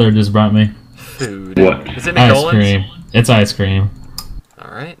what Mother just brought me? Food. What? Is it Ice McDonald's? cream. It's ice cream.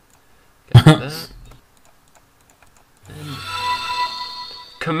 Alright. Got that. And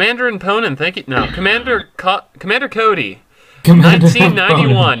Commander and Ponan, thank you. No, Commander Cody. Commander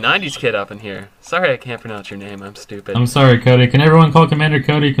 1991. 90s kid up in here. Sorry I can't pronounce your name. I'm stupid. I'm sorry, Cody. Can everyone call Commander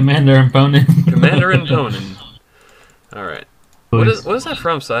Cody Commander and Ponan? Commander and Ponan. Alright. What is that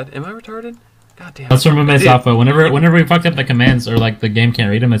from, Side? Am I retarded? God damn. That's from Inmates Dude. Alpha. Whenever we fucked up the commands or like the game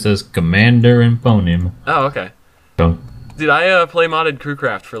can't read them, it says Commander and Ponan. Oh, okay. So, Dude, I play modded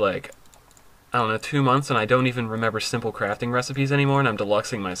CrewCraft for like, I don't know, 2 months, and I don't even remember simple crafting recipes anymore, and I'm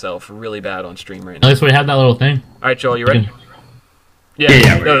deluxing myself really bad on stream right at now. least we had that little thing. Alright, Joel, you ready?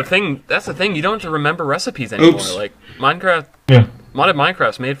 Yeah, no, that's the thing, you don't have to remember recipes anymore. Oops. Like, Minecraft, Yeah. modded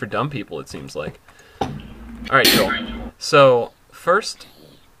Minecraft's made for dumb people, it seems like. Alright, Joel. So, first,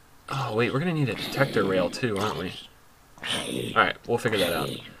 Oh, wait, we're going to need a detector rail, too, aren't we? Alright, we'll figure that out.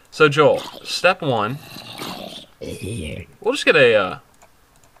 So, Joel, step 1. We'll just get a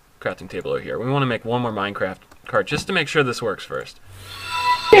crafting table over here. We want to make one more Minecraft cart, just to make sure this works first.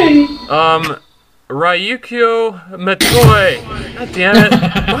 Ryukyo Matoi. God damn it.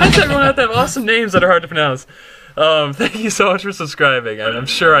 Why does everyone have to have awesome names that are hard to pronounce? Thank you so much for subscribing. I'm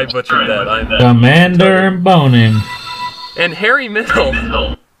sure I butchered that. Commander Bonin. And Harry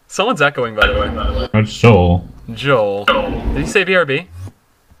Middle. Someone's echoing, by the way. That's Joel. Joel. Did you say BRB?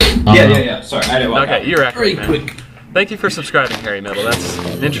 Yeah. Sorry, I didn't want Okay, you're accurate, very man. quick. Thank you for subscribing, Harry Middle. That's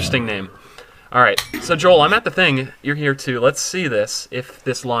an interesting name. Alright, so Joel, I'm at the thing. You're here too. Let's see this, if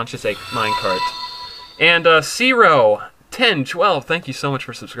this launches a minecart. And Zero1012, thank you so much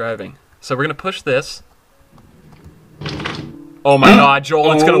for subscribing. So we're going to push this. Oh my god,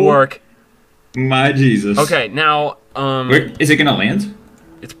 Joel, it's going to work. My Jesus. Okay, now... Where, is it going to land?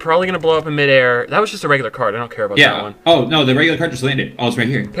 It's probably going to blow up in midair. That was just a regular cart. I don't care about that one. Oh, no, the regular cart just landed. Oh, it's right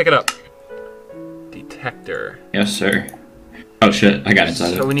here. Pick it up. Detector. Yes, sir. Oh, shit. I got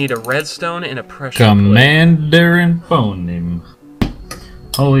inside So it. we need a redstone and a pressure plate. Commander Bonin.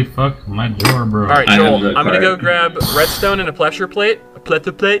 Holy fuck, my door broke. Alright, I Joel, have the I'm going to go cart. grab redstone and a pressure plate,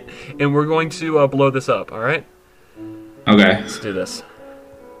 and we're going to blow this up, alright? Okay. Let's do this.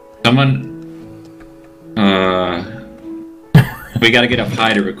 Someone... we gotta get up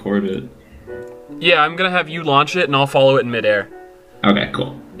high to record it. Yeah, I'm going to have you launch it, and I'll follow it in midair. Okay,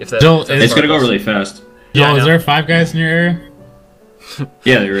 cool. If that, Joel, if that's It's gonna go works. really fast. Yeah, I Joel, is know. there 5 guys in your area?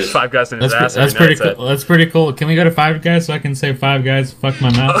 Yeah, there is. 5 guys in his That's, ass. that's every pretty night, cool. That's pretty cool. Can we go to 5 guys so I can say 5 guys? Fuck my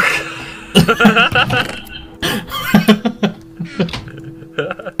mouth.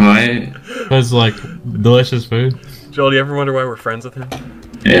 Why? That's like delicious food. Joel, do you ever wonder why we're friends with him?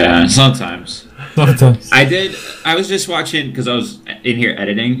 Yeah, sometimes. Sometimes. I was just watching, because I was in here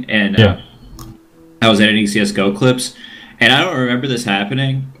editing, and Yeah. I was editing CSGO clips, and I don't remember this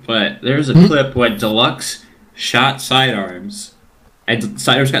happening, but there's a clip when Deluxe shot Sidearms, and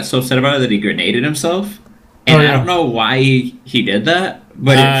Sidearms got so upset about it that he grenaded himself, and Oh, yeah. I don't know why he did that,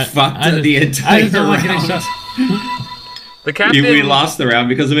 but it fucked the I entire just don't like getting round. shot. The captain... We lost the round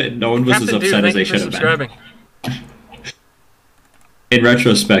because of it, and no one was as Captain Dude, upset as thank they you for should have been. subscribing. In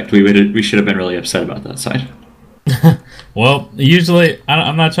retrospect, we should have been really upset about that side. Well, usually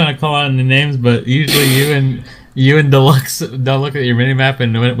I'm not trying to call out any names, but usually you and Deluxe don't look at your mini map,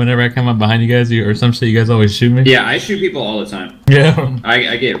 and whenever I come up behind you guys or some shit, you guys always shoot me. Yeah, I shoot people all the time. Yeah.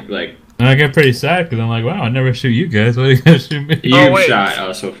 I get, like... And I get pretty sad because I'm like, wow, I never shoot you guys. Why do you guys shoot me? You've wait. shot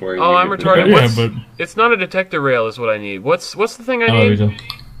us before. Oh, I'm retarded. Yeah, What's, but It's not a detector rail is what I need. What's the thing I oh, need? a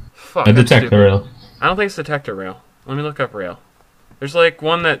Fuck, I'm detector stupid. rail. I don't think it's detector rail. Let me look up rail. There's like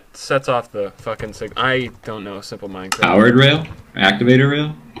one that sets off the fucking signal. I don't know simple Minecraft. Powered rail? Activator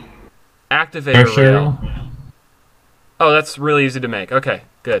rail? Activator Pressure rail. Oh, that's really easy to make. Okay,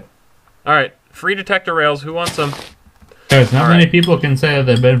 good. Alright, free detector rails. Who wants them? Guys, not All many right. people can say that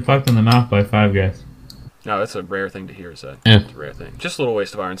they've been fucked in the mouth by 5 guys. No, that's a rare thing to hear said. Yeah. It's a rare thing. Just a little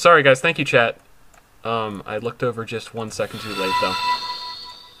waste of iron. Sorry, guys. Thank you, chat. I looked over just 1 second too late, though.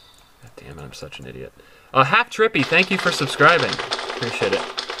 God damn it, I'm such an idiot. Half Trippy, thank you for subscribing. Appreciate it.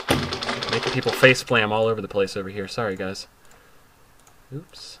 Making people faceplam all over the place over here. Sorry, guys.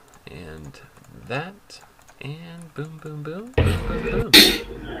 Oops. And that. And boom, boom, boom. Boom, boom,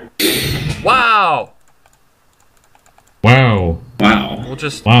 boom. Wow! Wow. Wow. We'll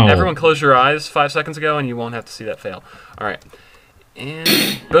just... Wow. Everyone close your eyes 5 seconds ago, and you won't have to see that fail. Alright. And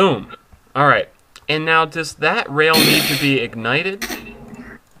boom. Alright. And now, does that rail need to be ignited?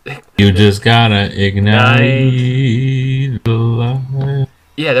 You just gotta ignite the light.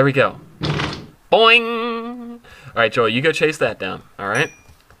 Yeah, there we go. Boing! Alright, Joel, you go chase that down. Alright?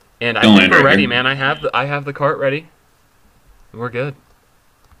 And I Don't think land we're right ready, here. man. I have the cart ready. We're good.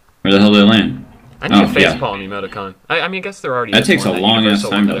 Where the hell did it land? I need a Oh, yeah. facepalm emoticon. I mean, I guess there already That is takes one, a long ass universal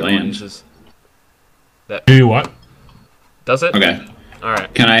time one to that everyone land. uses. Do you what? Does it? Okay.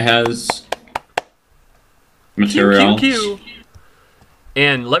 Alright. Can I has materials? Q.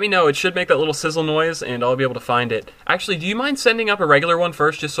 And let me know. It should make that little sizzle noise, and I'll be able to find it. Actually, do you mind sending up a regular one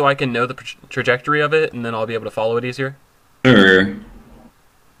first, just so I can know the trajectory of it, and then I'll be able to follow it easier? Sure.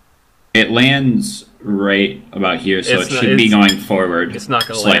 It lands right about here, so It's it not- should be it's- going forward. It's not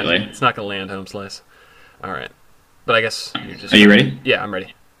gonna slightly. land. It's not gonna land, home slice. All right, but I guess you're just. Are you ready? Yeah, I'm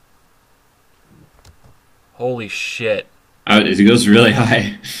ready. Holy shit! It goes really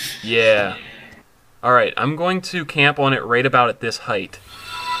high. Yeah. All right, I'm going to camp on it right about at this height.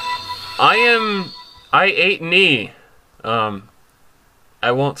 I ate knee. I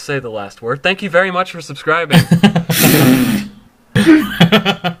won't say the last word. Thank you very much for subscribing.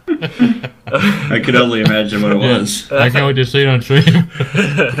 I could only imagine what it was. I can't wait to see it on stream.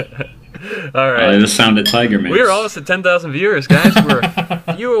 All right. I just sounded Tiger Mix. We are almost at 10,000 viewers, guys. We're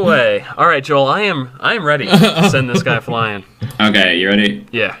a few away. All right, Joel, I am ready to send this guy flying. Okay, you ready?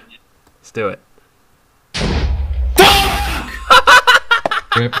 Yeah. Let's do it.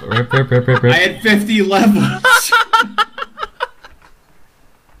 Rip. I had 50 levels.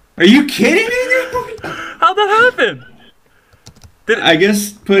 Are you kidding me? How'd that happen? I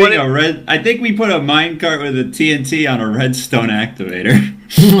guess I think we put a minecart with a TNT on a redstone activator.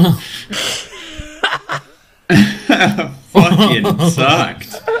 Fucking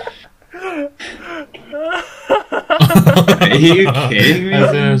sucked. Are you kidding me?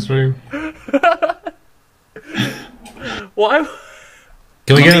 That's stream. Why?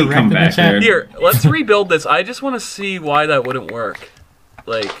 Can we Let get me a wreck come in the back chat? there. Here, let's rebuild this. I just want to see why that wouldn't work.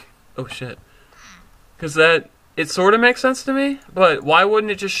 Like, oh shit. Because it sort of makes sense to me, but why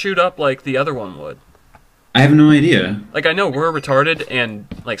wouldn't it just shoot up like the other one would? I have no idea. Like, I know we're retarded, and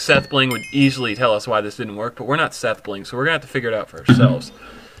like Seth Bling would easily tell us why this didn't work, but we're not Seth Bling, so we're gonna have to figure it out for ourselves.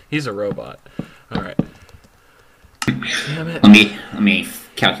 He's a robot. All right. Damn it. Let me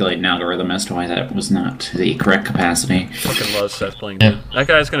calculate an algorithm as to why that was not the correct capacity. Fucking love Seth Bling, dude. Yeah. That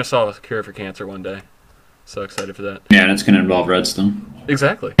guy's gonna solve a cure for cancer one day. So excited for that. Yeah, and it's going to involve redstone.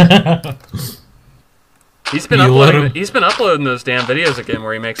 Exactly. He's been You let him- uploading those damn videos again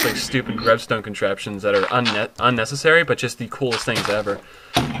where he makes like stupid redstone contraptions that are unnecessary, but just the coolest things ever.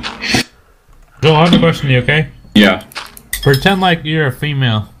 Joel, I have a question to you, okay? Yeah. Pretend like you're a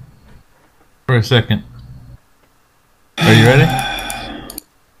female for a second. Are you ready?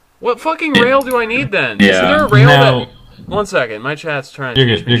 What fucking rail do I need then? Yeah. Isn't there a rail No. that... One second, my chat's trying to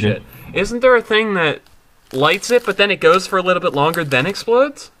You're teach good, me you're shit. Isn't there a thing that lights it, but then it goes for a little bit longer, then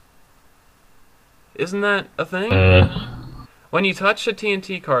explodes? Isn't that a thing? When you touch a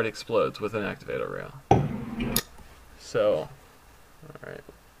TNT card, it explodes with an activator rail. So, alright.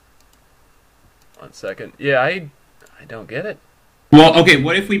 1 second. Yeah, I don't get it. Well, okay,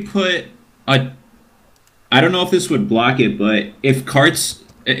 what if we put a... I don't know if this would block it, but if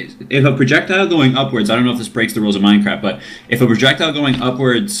a projectile going upwards, I don't know if this breaks the rules of Minecraft, but if a projectile going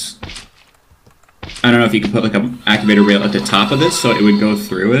upwards... I don't know if you could put like an activator rail at the top of this so it would go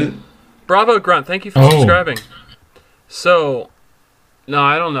through it. Bravo, Grunt. Thank you for subscribing. So, no,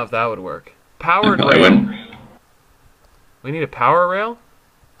 I don't know if that would work. Powered I probably rail. wouldn't. We need a power rail?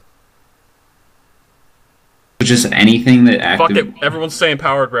 Just anything that Fuck activates... it. Everyone's saying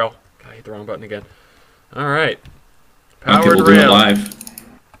powered rail. God, I hit the wrong button again. Alright. Okay, Powered we'll do it rail. live.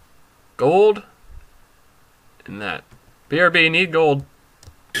 Gold. And that. BRB, need gold.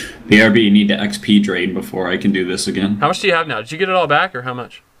 BRB, you need to XP drain before I can do this again. How much do you have now? Did you get it all back, or how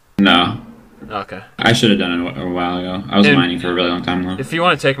much? No. Okay. I should have done it a while ago. I was And mining for a really long time though. If you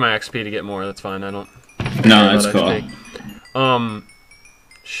want to take my XP to get more, that's fine. I don't... No, that's cool. XP.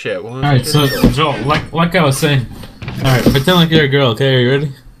 Shit. What was I Alright, so doing? Joel, like I was saying, alright, pretend like you're a girl, okay? Are you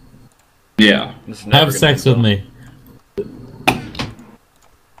ready? Yeah. This is never Have gonna sex end with well. me.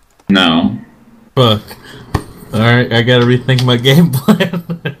 No. Fuck. Alright, I gotta rethink my game plan.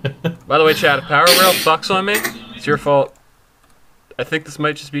 By the way, chat, if Power Rail fucks on me, it's your fault. I think this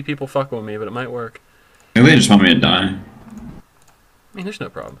might just be people fucking with me, but it might work. Maybe they just want me to die. I mean, there's no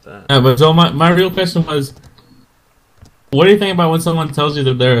problem with that. No, but Joel, my real question was, what do you think about when someone tells you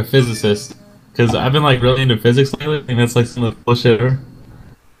that they're a physicist? Because I've been like really into physics lately, and that's like some of the bullshit ever.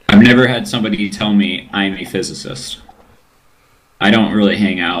 I've never had somebody tell me I'm a physicist. I don't really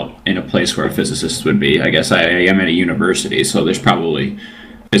hang out in a place where a physicist would be. I guess I am at a university, so there's probably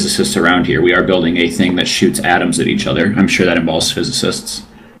physicists around here. We are building a thing that shoots atoms at each other. I'm sure that involves physicists.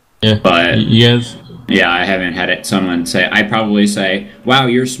 Yeah. But You guys? yeah, I haven't had someone say. I probably say, "Wow,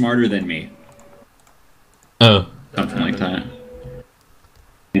 you're smarter than me." Oh. Something like that.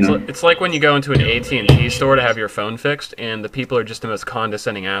 You know? It's like when you go into an AT&T store to have your phone fixed, and the people are just the most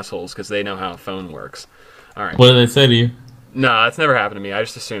condescending assholes because they know how a phone works. All right. What did they say to you? No, that's never happened to me. I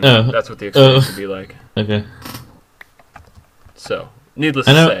just assumed Oh. that's what the experience would be like. Okay. So, needless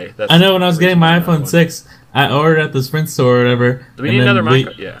I to know. say, that's I know. When I was the getting my reason why iPhone 6, I ordered at the Sprint store or whatever. Do we and need then another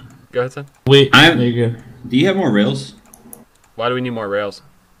mic? Yeah. Go ahead, son. Wait. I'm- There you go. Do you have more rails? Why do we need more rails?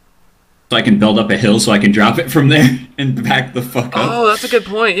 So I can build up a hill so I can drop it from there and back the fuck up. Oh, that's a good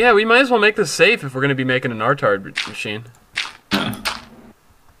point. Yeah, we might as well make this safe if we're going to be making an RTARD machine. No.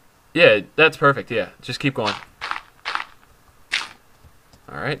 Yeah, that's perfect. Yeah, just keep going.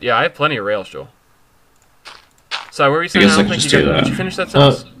 All right. Yeah, I have plenty of rails, Joel. So, where were you saying? guess I don't could think just you do got. that. Did you finish that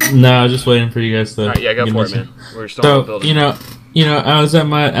sentence? No, I was just waiting for you guys to. All right, yeah, go give for me it, man. some- We're still on the So building. you know, I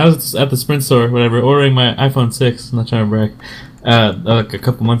was at the Sprint store, or whatever, ordering my iPhone 6. I'm not trying to brag. Like a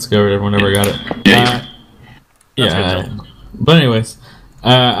couple months ago, or whatever, whenever I got it. But anyways,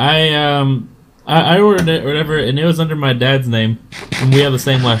 I ordered it or whatever, and it was under my dad's name, and we have the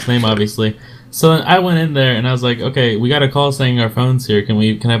same last name, obviously. So then I went in there and I was like, okay, we got a call saying our phone's here.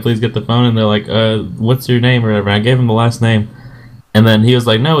 Can I please get the phone? And they're like, what's your name or whatever? I gave him the last name, and then he was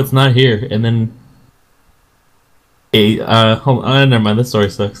like, no, it's not here. And then, hold on, never mind. This story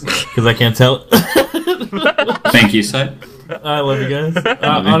sucks because I can't tell. Thank you, Side. I love you guys.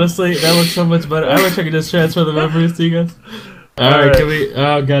 Honestly, that looks so much better. I wish I could just transfer the memories to you guys. All right, can we?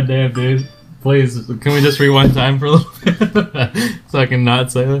 Oh goddamn, dude! Please, can we just rewind time for a little bit so I can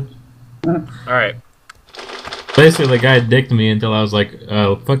not say that? All right. Basically, the guy dicked me until I was like,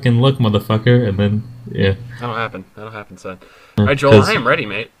 fucking look, motherfucker, and then, yeah. That'll happen, son. All right, Joel, I am ready,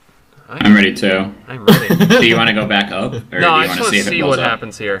 mate. I'm ready, too. I'm ready. Do you want to go back up? Or no, I just want to see what up?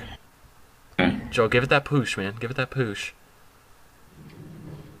 happens here. Okay. Joel, give it that push, man. Give it that push.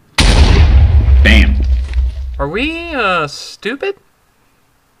 Bam. Are we, stupid?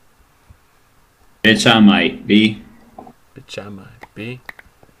 Bitch, I might be. Bitch, I might be.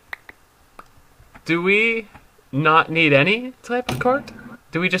 Do we not need any type of cart?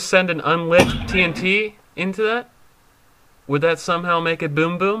 Do we just send an unlit TNT into that? Would that somehow make it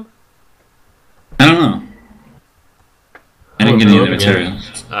boom boom? I don't know. I didn't get any of the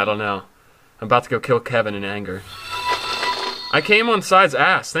materials. I don't know. I'm about to go kill Kevin in anger. I came on Side's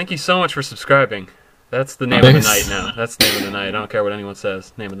ass. Thank you so much for subscribing. That's the name of the night now. That's the name of the night. I don't care what anyone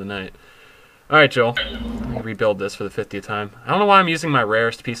says. Name of the night. Alright, Joel. Let me rebuild this for the 50th time. I don't know why I'm using my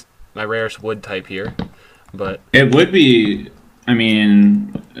rarest wood type here, but... It would be, I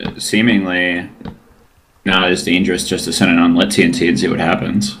mean, seemingly not as dangerous just to send an unlit TNT and see what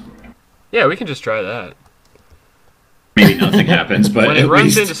happens. Yeah, we can just try that. Maybe nothing happens, but when it at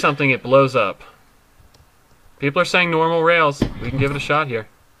runs least... into something, it blows up. People are saying normal rails. We can give it a shot here.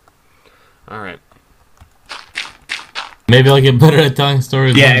 Alright. Maybe I'll get better at telling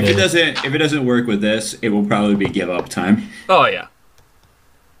stories. Yeah, if it doesn't work with this, it will probably be give up time. Oh, yeah.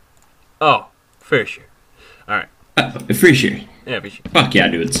 Oh, for sure. Alright. For sure. Yeah, for sure. Fuck yeah,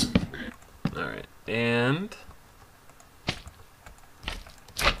 dudes. Alright, and...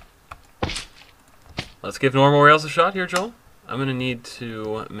 let's give normal rails a shot here, Joel. I'm gonna need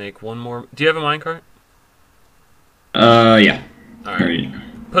to make one more... Do you have a minecart? Yeah. Alright.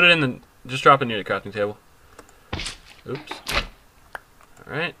 Put it in the... just drop it near the crafting table. Oops.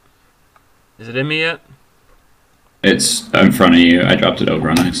 Alright. Is it in me yet? It's in front of you. I dropped it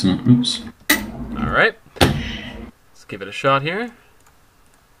over on accident. Oops. Alright. Let's give it a shot here.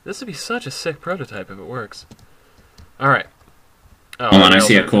 This would be such a sick prototype if it works. Alright. Oh, hold on, I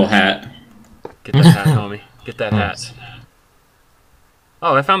see a cool hat. Get that hat, homie. Get that hat.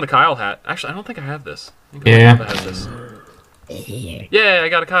 Oh, I found the Kyle hat. Actually, I don't think I have this. I think I have this. Yeah, I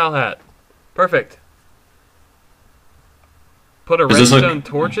got a Kyle hat. Perfect. Put a redstone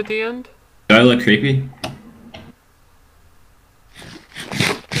torch at the end? Do I look creepy?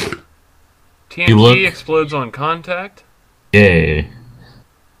 TNT explodes on contact. Yeah.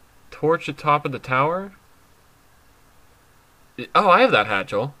 Torch at top of the tower. Oh, I have that hat,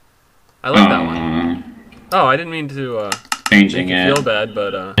 Joel. I like that one. Oh, I didn't mean to changing make it. you feel bad,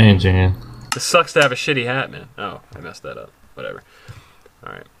 but changing it. It sucks to have a shitty hat, man. Oh, I messed that up. Whatever.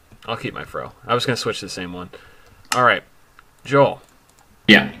 All right, I'll keep my fro. I was gonna switch to the same one. All right, Joel.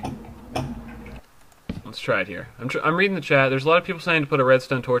 Yeah. Let's try it here. I'm reading the chat. There's a lot of people saying to put a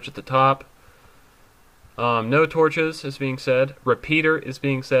redstone torch at the top. No torches is being said. Repeater is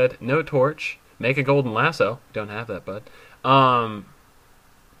being said. No torch. Make a golden lasso. Don't have that, bud.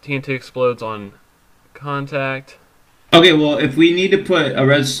 TNT explodes on contact. Okay, well, if we need to put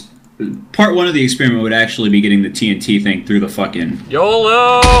a part one of the experiment would actually be getting the TNT thing through the fucking...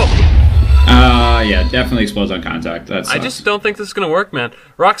 YOLO! Yeah, definitely explodes on contact. That sucks. I just don't think this is going to work, man.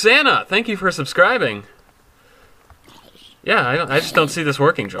 Roxana, thank you for subscribing. Yeah, I just don't see this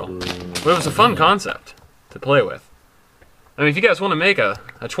working, Joel. But it was a fun concept to play with. I mean, if you guys want to make a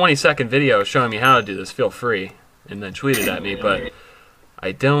 20-second video showing me how to do this, feel free. And then tweet it at me, but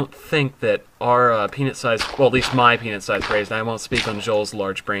I don't think that our peanut-sized... well, at least my peanut-sized brain, I won't speak on Joel's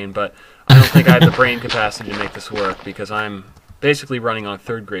large brain, but I don't think I have the brain capacity to make this work because I'm basically running on a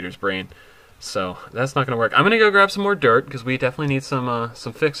third grader's brain. So that's not going to work. I'm going to go grab some more dirt because we definitely need some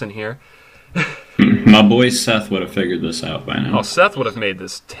fixing here. My boy Seth would have figured this out by now. Oh, Seth would have made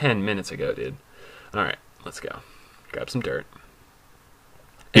this 10 minutes ago, dude. All right, let's go. Grab some dirt.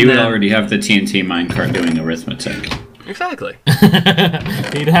 He would already have the TNT minecart doing arithmetic. Exactly.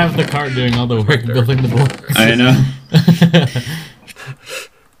 He'd have the cart doing all the work, building the blocks. I know.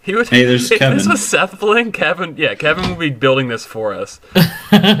 He would. Hey, there's if Kevin. this was Seth playing, Kevin would be building this for us.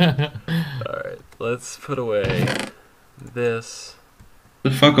 Alright, let's put away this. Get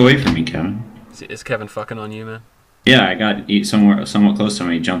the fuck away from me, Kevin. Is Kevin fucking on you, man? Yeah, I got somewhat close to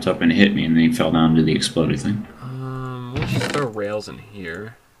him. He jumped up and hit me, and then he fell down to the exploded thing. We'll just throw rails in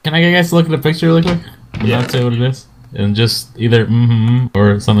here. Can I get guys to look at the picture really quick? And Yeah. not say what it is? And just either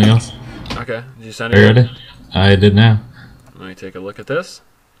or something else. Okay, did you send Are you it? ready? I did now. Let me take a look at this.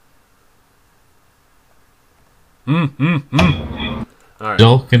 Alright.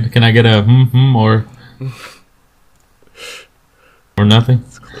 Joel, can I get a or nothing?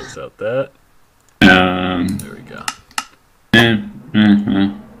 Let's close out that. Um. There we go. Eh.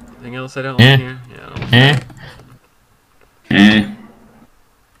 Anything else I don't like here? Yeah, I don't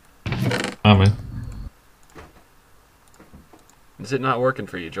Oh man. Is it not working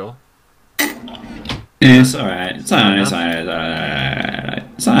for you, Joel? It's alright. It's alright. It's alright.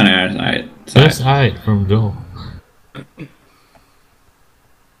 It's alright. It's alright. Just hide from Joel.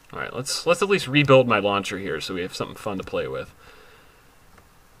 Alright, let's at least rebuild my launcher here so we have something fun to play with.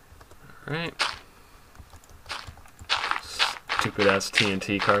 Alright. Stupid ass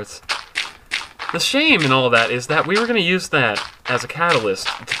TNT carts. The shame in all of that is that we were going to use that as a catalyst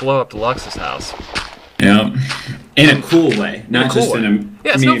to blow up Deluxe's house. Yep. In a cool way, not cool just way. in a.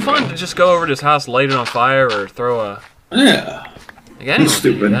 Yeah, it's no fun to just go over to his house, light it on fire, or throw a. Yeah. Like, anyone could do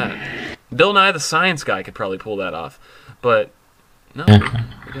Stupid. that. Bill Nye the Science Guy could probably pull that off, but no,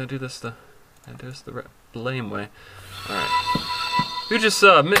 we gotta do this the lame way. All right. Who just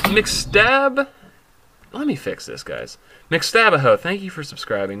McStab? Let me fix this, guys. McStabaho, thank you for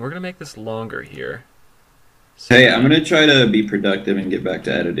subscribing. We're gonna make this longer here. Hey, I'm gonna try to be productive and get back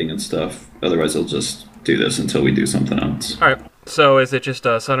to editing and stuff. Otherwise, I'll just do this until we do something else. All right. So is it just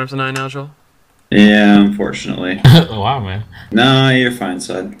Sidearms and I now, Joel? Yeah, unfortunately. Wow, man. No, you're fine,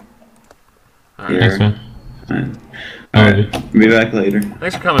 Sud. All right. You're Thanks, man. fine. Alright, be back later.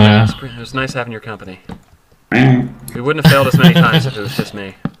 Thanks for coming, man. It was nice having your company. We wouldn't have failed as many times if it was just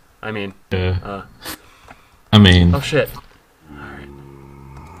me. I mean, I mean, oh shit. Alright.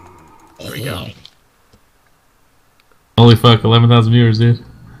 There we go. holy fuck, 11,000 viewers, dude.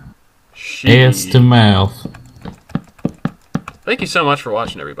 Ass to mouth. Thank you so much for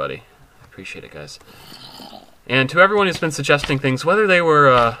watching, everybody. I appreciate it, guys. And to everyone who's been suggesting things, whether they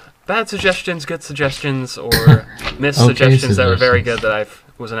were bad suggestions, good suggestions, or missed suggestions that were very good that I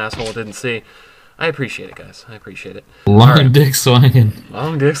was an asshole and didn't see, I appreciate it, guys. I appreciate it. Long dick swinging.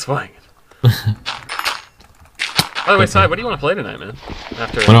 Long dick swinging. By the way, Sai, what do you want to play tonight, man?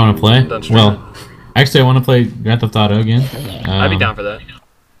 After What do I want to play? done streaming? Well, actually, I want to play Grand Theft Auto again. I'd be down for that.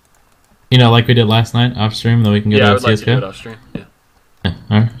 You know, like we did last night off stream, that we can get Yeah, I out would like to do it CSGO. off stream. Yeah. Yeah,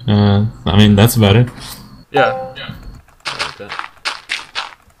 alright. I mean, that's about it. Yeah. I like that.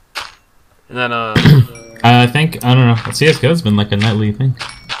 And then, I think, I don't know, CSGO's been like a nightly thing.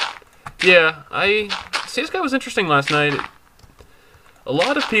 yeah, CSGO was interesting last night. A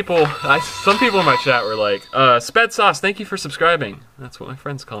lot of people, some people in my chat were like, Sped Sauce, thank you for subscribing. That's what my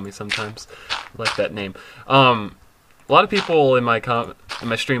friends call me sometimes. I like that name. A lot of people in my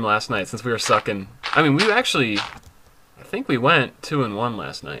stream last night, since we were sucking, I mean, I think we went 2-1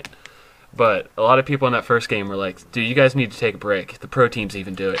 last night. But a lot of people in that first game were like, dude, you guys need to take a break. The pro teams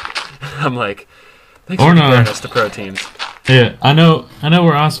even do it. I'm like, thanks for comparing us to pro teams. Yeah, I know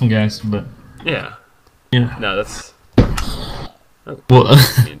we're awesome guys, but Yeah. yeah. No, that's... Well,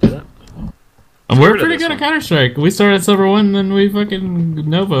 You can do that. we're rid of pretty this good one. at Counter-Strike. We started at Silver 1, then we fucking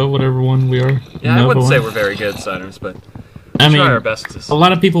Nova, whatever one we are. Yeah, Nova I wouldn't say 1. we're very good Siders, but I we mean, try our best to... a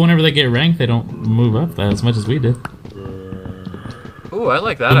lot of people, whenever they get ranked, they don't move up that as much as we did. Ooh, I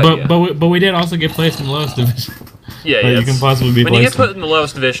like that idea. But we did also get placed in the lowest division. Yeah, Like, yeah. you can possibly be when you get placed put in the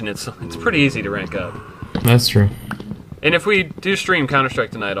lowest division, it's pretty easy to rank up. That's true. And if we do stream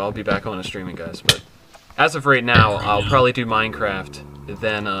Counter-Strike tonight, I'll be back on a streaming, guys. But as of right now, I'll probably do Minecraft,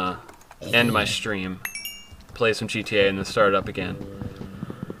 then end my stream, play some GTA, and then start it up again.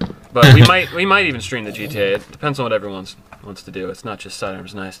 But we might even stream the GTA. It depends on what everyone wants to do. It's not just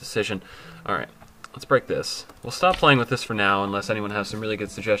Sidearm's nice decision. All right, let's break this. We'll stop playing with this for now, unless anyone has some really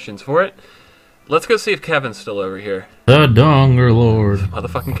good suggestions for it. Let's go see if Kevin's still over here. The Donger Lord.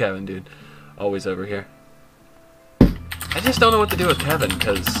 Motherfucking Kevin, dude. Always over here. I just don't know what to do with Kevin,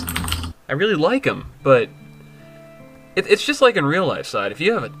 because I really like him, but it's just like in real life, Side. If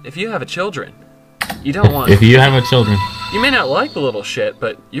you have a children, you don't want... If you have a children. You may not like the little shit,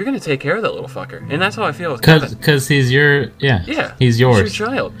 but you're gonna take care of that little fucker, and that's how I feel with Kevin. Because he's your he's yours. He's your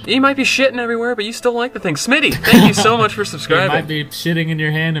child. He might be shitting everywhere, but you still like the thing. Smitty, thank you so much for subscribing. He might be shitting in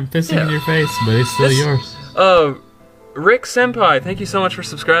your hand and pissing in your face, but he's still yours. Rick Senpai, thank you so much for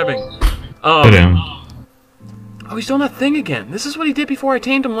subscribing. Oh, he's doing that thing again. This is what he did before I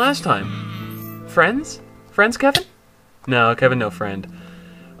tamed him last time. Friends? Friends, Kevin? No, Kevin, no friend.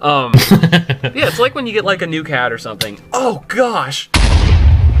 Yeah, it's like when you get like a new cat or something. Oh gosh!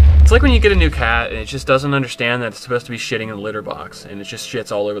 It's like when you get a new cat and it just doesn't understand that it's supposed to be shitting in the litter box and it just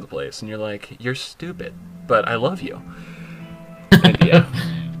shits all over the place and you're like, you're stupid, but I love you. And yeah.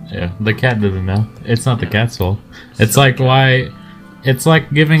 Yeah, the cat doesn't know. It's not the cat's fault. It's like it's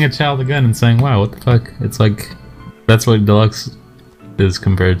like giving a child a gun and saying, wow, what the fuck? It's like, that's what Deluxe is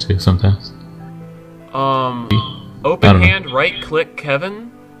compared to sometimes. Open hand, right click, Kevin?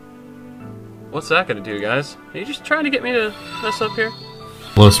 What's that gonna do, guys? Are you just trying to get me to mess up here?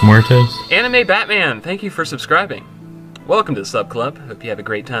 Los Muertos. Anime Batman, thank you for subscribing. Welcome to the Sub Club. Hope you have a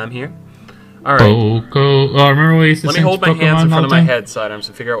great time here. Alright. Oh, remember we used to Let me hold my hands in front of my head, sidearms,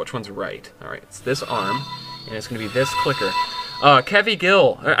 and figure out which one's right. Alright, it's this arm, and it's gonna be this clicker. Kevy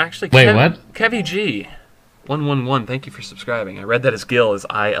Gill, or actually, wait, what? Kevy G. 111, thank you for subscribing. I read that as Gill as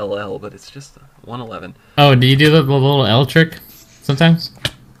ILL, but it's just 111. Oh, do you do the little L trick sometimes?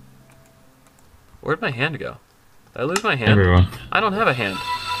 Where'd my hand go? Did I lose my hand? Everyone. I don't have a hand.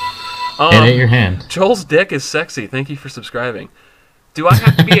 It ate your hand. Joel's dick is sexy. Thank you for subscribing. Do I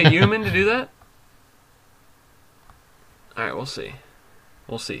have to be a human to do that? Alright, we'll see.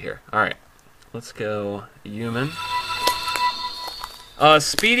 We'll see here. Alright. Let's go human.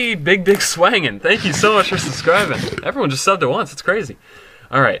 Speedy Big Dick Swangin'. Thank you so much for subscribing. Everyone just subbed at once. It's crazy.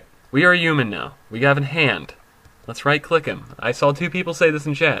 Alright. We are human now. We have a hand. Let's right click him. I saw 2 people say this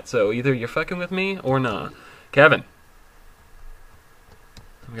in chat, so either you're fucking with me or nah. Kevin.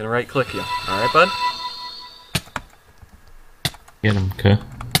 I'm gonna right click you. Alright, bud? Get him, okay.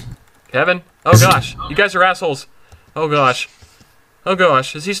 Kevin? Oh gosh. You guys are assholes. Oh gosh. Oh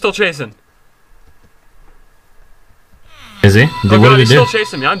gosh. Is he still chasing? Is he? Oh god, he's still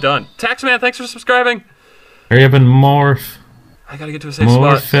chasing me. I'm done. Taxman, thanks for subscribing. Hurry up and morph. I gotta get to a safe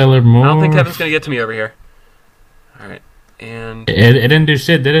spot. Feller, morph. I don't think Kevin's gonna get to me over here. Alright. And it didn't do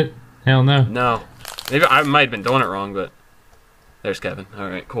shit, did it? Hell no. No. Maybe I might have been doing it wrong, but there's Kevin.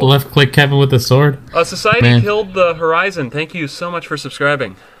 Alright, cool. Left click Kevin with the sword. Society Killed the Horizon. Thank you so much for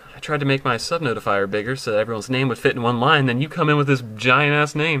subscribing. I tried to make my sub notifier bigger so that everyone's name would fit in one line, then you come in with this giant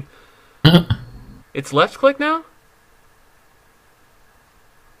ass name. It's left click now?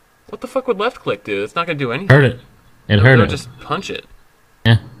 What the fuck would left click do? It's not gonna do anything. Hurt it. It hurt it. Just punch it.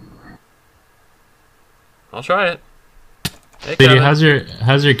 Yeah. I'll try it. Hey, Dude, Kevin.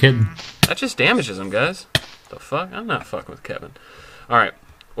 how's your kitten? That just damages him, guys. The fuck? I'm not fucking with Kevin. Alright.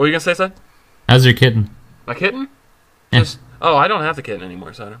 What were you gonna say, Seth? How's your kitten? My kitten? Yeah. Oh, I don't have the kitten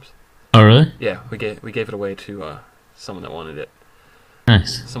anymore, Sidearms. Oh, really? Yeah, we gave it away to someone that wanted it.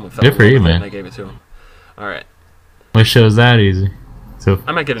 Nice. Someone fell Good for you, man. and I gave it to him. Alright. Wish it was that easy. So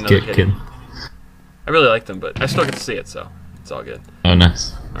I might get another kitten. I really like them, but I still get to see it, so it's all good. Oh,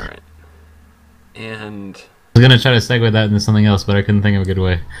 nice. Alright. And I was gonna try to segue that into something else, but I couldn't think of a good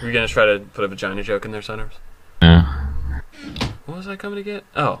way. were you gonna try to put a vagina joke in there, Sidearms? No. What was I coming to get?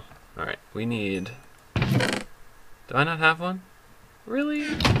 Oh, alright. We need... Do I not have one? Really?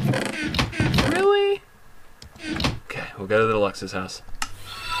 Really? Okay, we'll go to the Deluxe's house.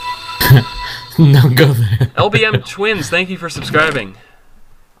 No, go there. LBM Twins, thank you for subscribing.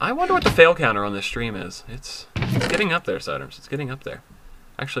 I wonder what the fail counter on this stream is. It's getting up there, Sidearms. It's getting up there.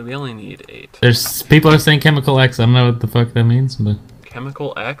 Actually, we only need 8. There's people are saying chemical X. I don't know what the fuck that means, but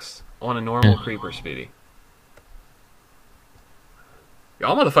Chemical X on a normal creeper, Speedy.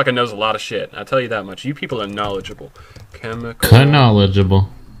 Y'all motherfucking knows a lot of shit. I'll tell you that much. You people are knowledgeable. Chemical knowledgeable.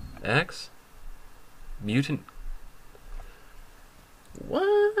 X? Mutant.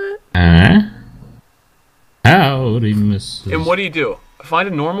 What? Howdy, Mrs. And what do? Find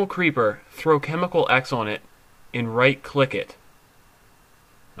a normal creeper, throw chemical X on it, and right click it.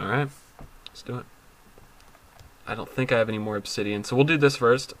 Alright, let's do it. I don't think I have any more obsidian, so we'll do this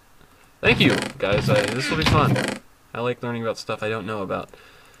first. Thank you, guys. This will be fun. I like learning about stuff I don't know about.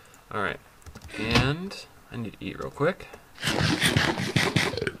 Alright, and I need to eat real quick.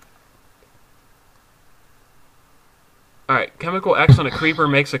 Alright, chemical X on a creeper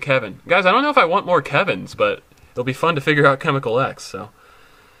makes a Kevin. Guys, I don't know if I want more Kevins, but it'll be fun to figure out chemical X, so...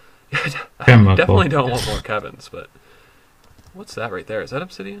 I definitely don't want more Kevins, but... What's that right there? Is that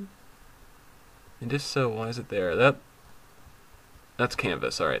obsidian? And if so, why is it there? That's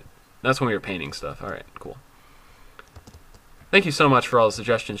canvas, alright. That's when we were painting stuff. Alright, cool. Thank you so much for all the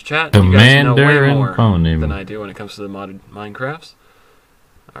suggestions, chat. You guys know Commander way and more Pony. than I do when it comes to the modded Minecrafts.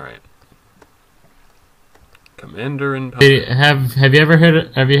 All right. Commander and Pony. Have you ever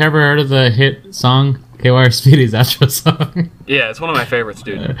heard of the hit song KYR Speedy's outro song? Yeah, it's one of my favorites,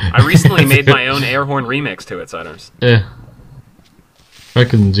 dude. I recently made my own air horn remix to it, Siders. Yeah.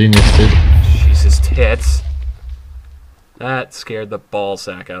 Fucking genius, dude. Jesus tits. That scared the ball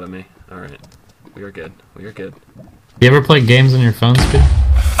sack out of me. Alright. We are good. We are good. You ever play games on your phone, Speedy?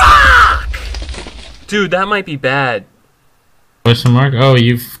 Fuck! Dude, that might be bad. Question mark? Oh,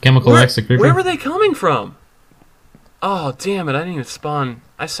 you've chemical X the creeper? Where were they coming from? Oh, damn it. I didn't even spawn.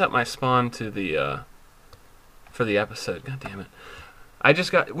 I set my spawn to the, for the episode. God damn it. I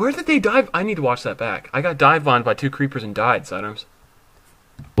just got... Where did they dive? I need to watch that back. I got dive bombed by 2 creepers and died, Sidearms.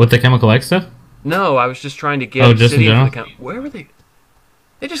 With the chemical X stuff? No, I was just trying to get just in city into general? the... Where were they?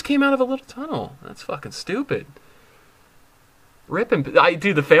 They just came out of a little tunnel. That's fucking stupid. Ripping...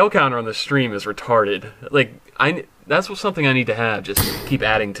 Dude, the fail counter on the stream is retarded. Like, that's something I need to have. Just keep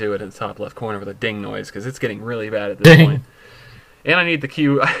adding to it in the top left corner with a ding noise, because it's getting really bad at this point. And I need the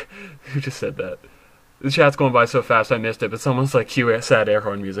Q... Who just said that? The chat's going by so fast I missed it, but someone's like, Q sad air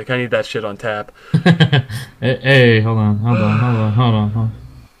horn music. I need that shit on tap. Hey, hold on.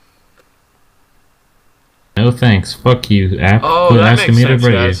 No thanks. Fuck you, app. Oh, Quit that asking makes me to sense,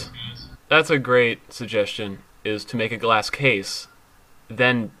 break guys. you. That's a great suggestion, is to make a glass case,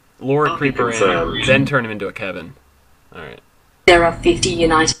 then lure a creeper in, then turn him into a Kevin. Alright. There are 50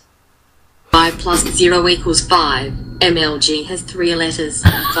 united. 5 plus 0 equals 5. MLG has 3 letters.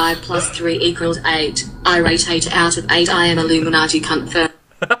 5 plus 3 equals 8. I rate 8 out of 8. I am Illuminati confirmed.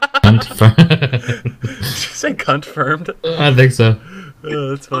 Confirmed. Did you say confirmed? I think so. Oh,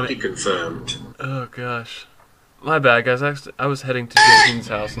 that's funny. Confirmed. Oh, gosh. My bad, guys. I was heading to JP's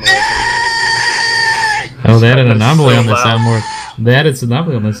house on the way home. Oh, they added an anomaly so on the loud. soundboard. They added an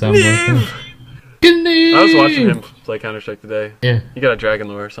anomaly on the soundboard. too. I was watching him play Counter-Strike today. Yeah. He got a Dragon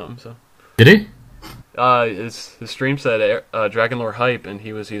Lore or something, so... Did he? His stream said Dragon Lore hype, and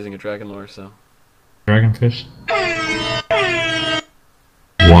he was using a Dragon Lore, so... Dragonfish?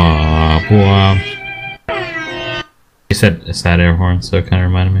 Womp womp. He said a sad air horn, so it kind of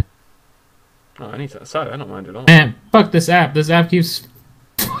reminded me. Oh, I need to... Sorry, I don't mind at all. Man, fuck this app. This app keeps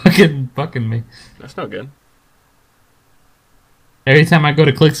fucking me. That's no good. Every time I go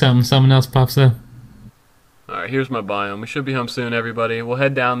to click something, someone else pops up. Alright, here's my biome. We should be home soon, everybody. We'll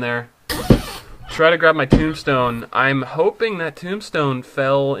head down there. Try to grab my tombstone. I'm hoping that tombstone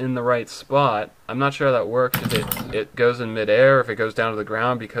fell in the right spot. I'm not sure how that works, if it goes in midair, if it goes down to the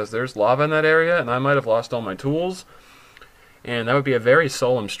ground, because there's lava in that area, and I might have lost all my tools. And that would be a very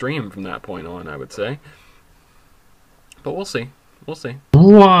solemn stream from that point on, I would say. But we'll see. We'll see.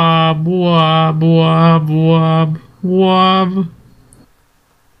 Wob, wob, wob, wob, wob.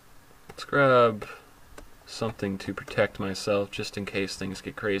 Let's grab something to protect myself, just in case things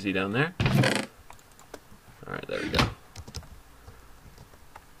get crazy down there. Alright, there we go.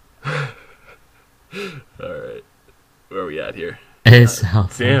 Alright. Where are we at here? Hey,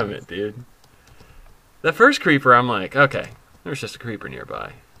 South. Damn it, dude. The first creeper, I'm like, okay, there's just a creeper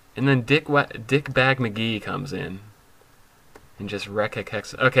nearby. And then Dick Bag McGee comes in. And just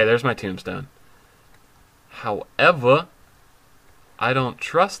wreck-a-kex. Okay, there's my tombstone. However, I don't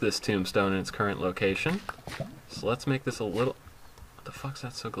trust this tombstone in its current location. So let's make this a little... What the fuck's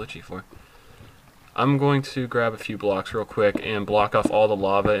that so glitchy for? I'm going to grab a few blocks real quick and block off all the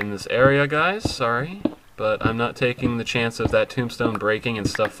lava in this area, guys. Sorry. But I'm not taking the chance of that tombstone breaking and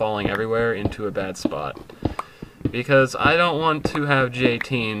stuff falling everywhere into a bad spot. Because I don't want to have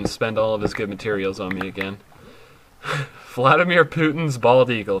J-Teen spend all of his good materials on me again. Vladimir Putin's bald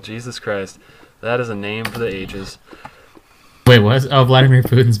eagle. Jesus Christ. That is a name for the ages. Wait, what? Oh, Vladimir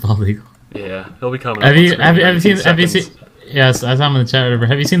Putin's bald eagle. Yeah, he'll be coming. Have you seen? Yes, I saw him in the chat. Or whatever.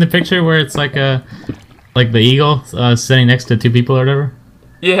 Have you seen the picture where it's like the eagle sitting next to 2 people or whatever?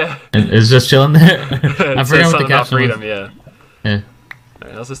 Yeah. And it's just chilling there. I forgot what the caption freedom, was. yeah. Yeah.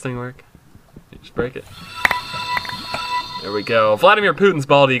 Alright, how's this thing work? You just break it. There we go. Vladimir Putin's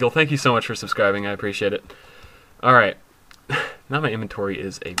bald eagle. Thank you so much for subscribing. I appreciate it. Alright. Now my inventory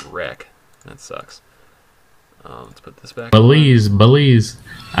is a wreck. That sucks. Let's put this back. Belize. Guys,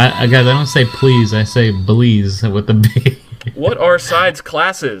 I don't say please, I say Belize with the B. What are sides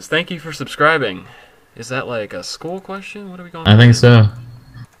classes? Thank you for subscribing. Is that like a school question? What are we going I think so.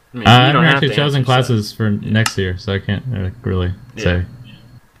 I mean, I you don't haven't have actually to chosen answer classes for next year, so I can't really say.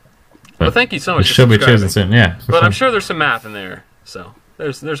 Well, thank you so much. It should be chosen soon, yeah. But I'm sure there's some math in there, so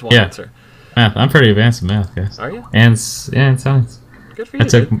there's one Yeah. answer. Math. I'm pretty advanced in math, guys. Are you? And science. Good for you. I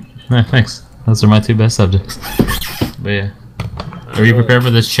took. Dude. Thanks. Those are my 2 best subjects. But yeah. Are you prepared for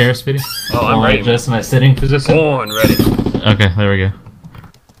this chair, Speedy? Oh, I'm ready. Just my sitting position. Born ready. Okay, there we go.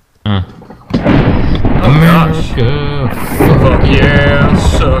 Oh gosh. America. Fuck yeah,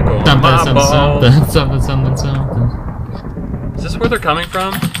 suck on my balls. Something. Is this where they're coming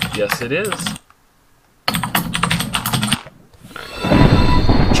from? Yes, it is.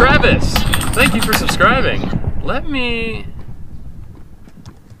 Travis, thank you for subscribing.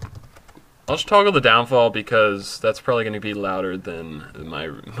 I'll just toggle the downfall because that's probably going to be louder than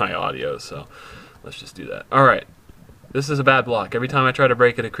my audio, so let's just do that. Alright, this is a bad block. Every time I try to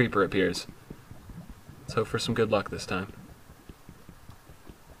break it, a creeper appears. Let's hope for some good luck this time.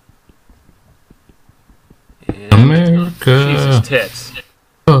 And America. Jesus tits.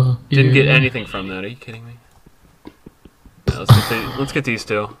 Didn't get anything from that. Are you kidding me? Yeah, let's get these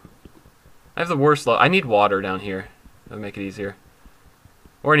two. I have the worst luck. I need water down here. That'll make it easier.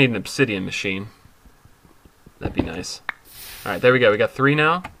 Or I need an obsidian machine. That'd be nice. Alright, there we go. We got 3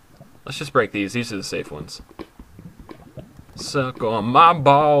 now. Let's just break these. These are the safe ones. Suck on my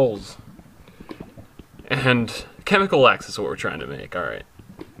balls. And chemical X is what we're trying to make. Alright.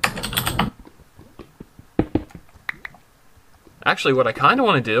 Actually, what I kind of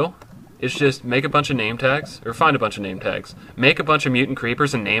want to do is just make a bunch of name tags, or find a bunch of name tags, make a bunch of mutant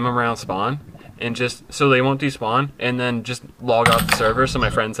creepers and name them around spawn, and just so they won't despawn, and then just log off the server so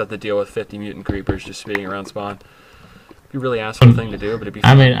my friends have to deal with 50 mutant creepers just speeding around spawn. It'd be a really asshole thing to do, but it'd be fun.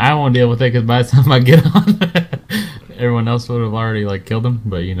 I mean, I won't deal with it because by the time I get on, everyone else would have already like killed them.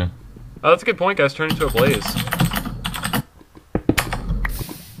 But you know. Oh, that's a good point, guys. Turn into a blaze.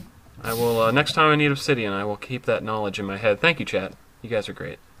 I will, next time I need obsidian, I will keep that knowledge in my head. Thank you, chat. You guys are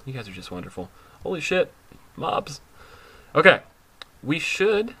great. You guys are just wonderful. Holy shit. Mobs. Okay. We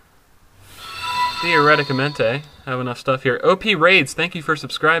should, theoreticamente, have enough stuff here. OP Raids, thank you for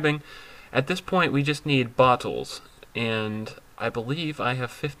subscribing. At this point, we just need bottles. And I believe I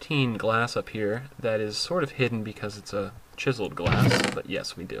have 15 glass up here that is sort of hidden because it's a chiseled glass. But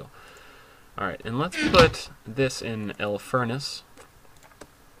yes, we do. Alright, and let's put this in El Furnace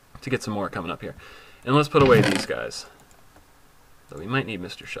to get some more coming up here. And let's put away these guys. So we might need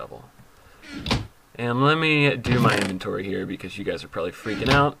Mr. Shovel. And let me do my inventory here because you guys are probably freaking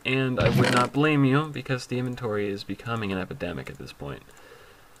out, and I would not blame you because the inventory is becoming an epidemic at this point.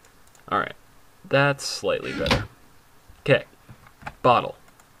 Alright, that's slightly better. Okay, bottle.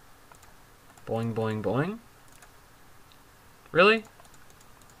 Boing, boing, boing. Really?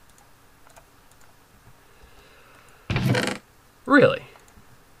 Really?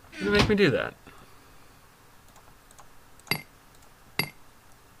 You're gonna make me do that?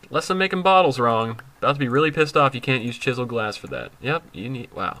 Unless I'm making bottles wrong. About to be really pissed off you can't use chiseled glass for that. Yep, you need...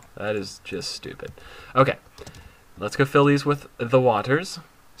 Wow, that is just stupid. Okay, let's go fill these with the waters.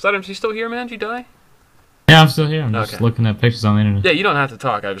 Sidearms, you still here, man? Did you die? Yeah, I'm still here. I'm just looking at pictures on the internet. Yeah, you don't have to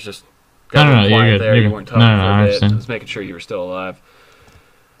talk. I was just... No, you're good. There. You're you good. weren't talking for a I bit. understand. I was making sure you were still alive.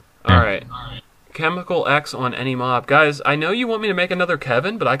 Yeah. Alright. Chemical X on any mob. Guys, I know you want me to make another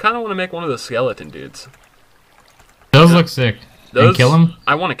Kevin, but I kind of want to make one of those skeleton dudes. Those look sick. Those, and kill them?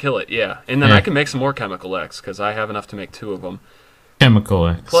 I want to kill it, yeah. And then I can make some more Chemical X, because I have enough to make 2 of them. Chemical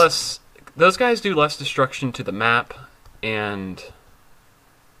X. Plus, those guys do less destruction to the map, and...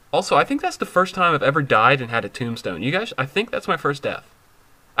 Also, I think that's the first time I've ever died and had a tombstone. You guys, I think that's my first death.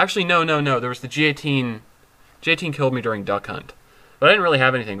 Actually, no. There was the G18. G18 killed me during Duck Hunt. But I didn't really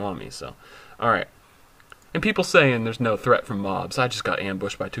have anything on me, so... Alright. And people saying there's no threat from mobs. I just got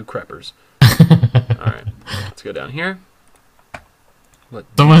ambushed by 2 creepers. Alright. Let's go down here.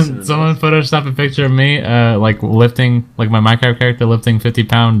 Someone photoshopped a picture of me, like lifting, like my Minecraft character lifting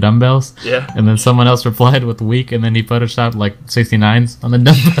 50-pound dumbbells. Yeah. And then someone else replied with weak, and then he photoshopped like 69s on the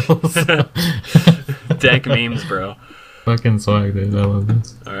dumbbells. Dank memes, bro. Fucking swag, dude. I love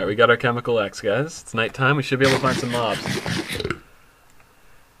this. Alright, we got our Chemical X, guys. It's nighttime. We should be able to find some mobs.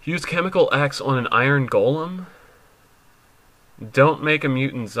 Use Chemical X on an iron golem. Don't make a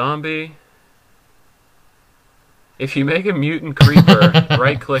mutant zombie. If you make a mutant creeper,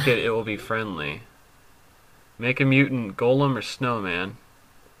 right-click it, it will be friendly. Make a mutant golem or snowman.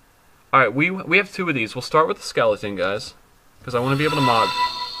 Alright, we have 2 of these. We'll start with the skeleton, guys. Because I want to be able to mod.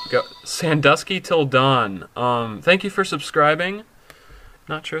 Go Sandusky till dawn. Thank you for subscribing.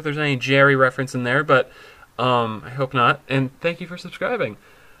 Not sure if there's any Jerry reference in there, but I hope not. And thank you for subscribing.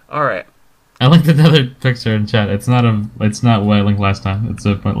 Alright. I linked another picture in chat. It's not what I linked last time. It's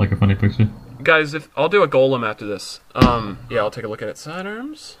like a funny picture. Guys, I'll do a golem after this. Yeah, I'll take a look at it.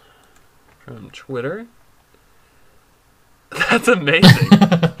 Sidearms from Twitter. That's amazing.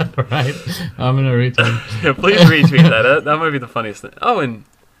 Right? I'm gonna retweet. Yeah, please retweet that. That might be the funniest thing. Oh, and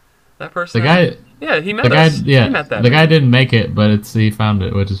That person. The guy. Yeah, he met The guy. us. Yeah. He met that The man. guy didn't make it, but he found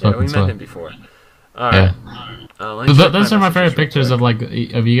it, which is Yeah, fucking we met swell. him before. All right. Those are my favorite pictures of like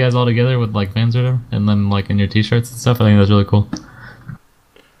of you guys all together with like fans or whatever, and then like in your t-shirts and stuff. I think that's really cool.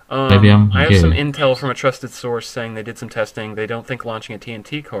 Maybe I have some intel from a trusted source saying they did some testing. They don't think launching a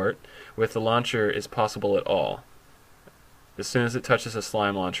TNT cart with the launcher is possible at all. As soon as it touches a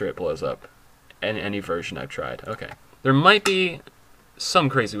slime launcher, it blows up. In any version I've tried. Okay. There might be some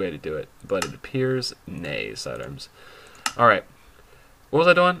crazy way to do it, but it appears nay, sidearms. Alright. What was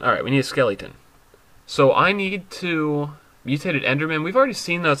I doing? Alright, we need a skeleton. So I need to... Mutated Enderman. We've already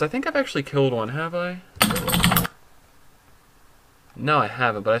seen those. I think I've actually killed one, have I? No, I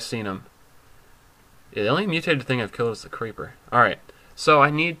haven't, but I've seen them. Yeah, the only mutated thing I've killed is the creeper. Alright. So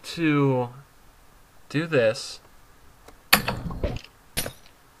I need to do this.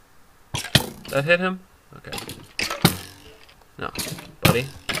 That hit him? Okay. No. Buddy.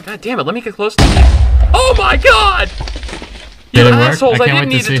 God damn it, let me get close to you. Oh my god! You Did it work? assholes, I can't didn't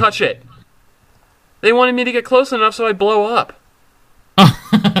wait need to touch it. They wanted me to get close enough so I'd blow up.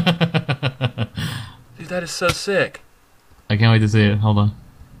 Dude, that is so sick. I can't wait to see it. Hold on.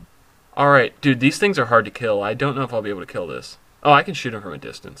 Alright, dude, these things are hard to kill. I don't know if I'll be able to kill this. Oh, I can shoot him from a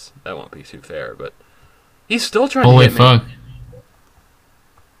distance. That won't be too fair, but... He's still trying Holy to hit fuck. me.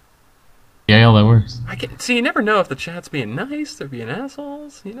 Yeah, that works. See, you never know if the chat's being nice, they're being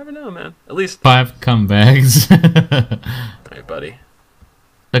assholes. You never know, man. At least... 5 comebacks. Alright, buddy.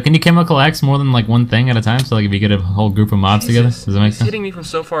 So can you chemical X more than like one thing at a time? So like if you get a whole group of mobs together, does that make He's sense? hitting me from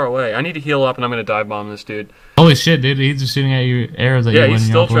so far away. I need to heal up and I'm gonna dive bomb this dude. Holy shit, dude! He's just shooting at you arrows at you. Yeah, he's when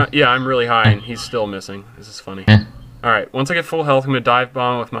still you're trying. off. Yeah, I'm really high and he's still missing. This is funny. Yeah. Alright, once I get full health, I'm gonna dive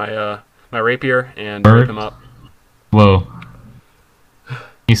bomb with my my rapier and Bird? rip him up. Whoa.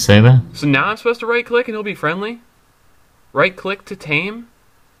 You say that? So now I'm supposed to right click and he'll be friendly? Right click to tame?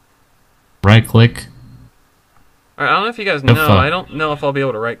 Right click. Alright, I don't know if you guys The know. fuck? I don't know if I'll be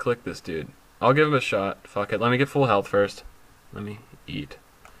able to right click this dude. I'll give him a shot. Fuck it. Let me get full health first. Let me eat.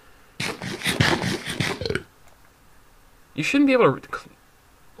 You shouldn't be able to...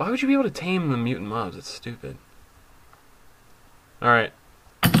 Why would you be able to tame the mutant mobs? It's stupid. Alright.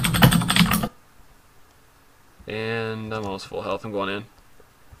 And I'm almost full health. I'm going in.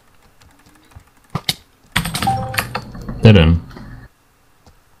 Didn't.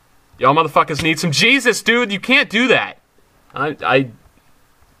 Y'all motherfuckers need some Jesus, dude. You can't do that.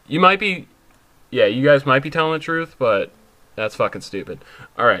 You might be... Yeah, you guys might be telling the truth, but that's fucking stupid.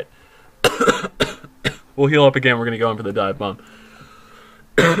 Alright. We'll heal up again. We're going to go in for the dive bomb.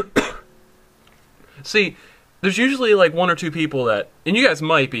 See, there's usually like 1 or 2 people that... And you guys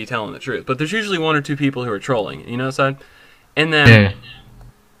might be telling the truth, but there's usually 1 or 2 people who are trolling. You know what I'm saying? And then... Yeah.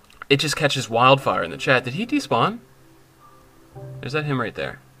 It just catches wildfire in the chat. Did he despawn? Is that him right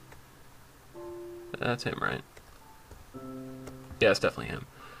there? That's him, right? Yeah, it's definitely him.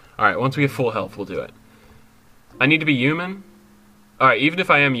 Alright, once we get full health, we'll do it. I need to be human? Alright, even if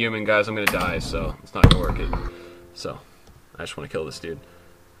I am human, guys, I'm gonna die, so it's not gonna work it. So, I just want to kill this dude.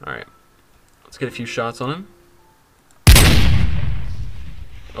 Alright. Let's get a few shots on him.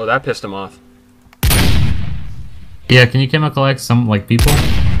 Oh, that pissed him off. Yeah, can you chemical X some like people?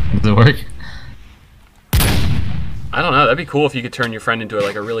 Does it work? I don't know, that'd be cool if you could turn your friend into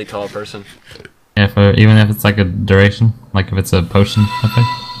like a really tall person. Yeah, even if it's like a duration, like if it's a potion, I think.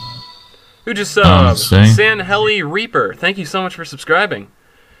 Who just saying. Sanheli Reaper, thank you so much for subscribing.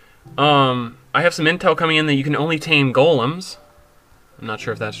 I have some intel coming in that you can only tame golems. I'm not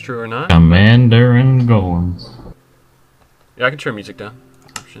sure if that's true or not. Commander and golems. Yeah, I can turn music down.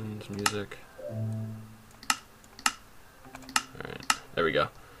 Options, music. Alright, there we go.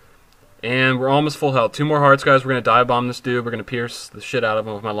 And we're almost full health. 2 more hearts, guys. We're going to dive bomb this dude. We're going to pierce the shit out of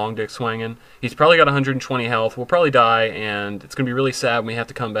him with my long dick swinging. He's probably got 120 health. We'll probably die, and it's going to be really sad when we have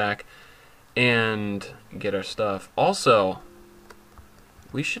to come back and get our stuff. Also,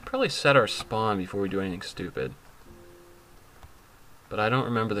 we should probably set our spawn before we do anything stupid. But I don't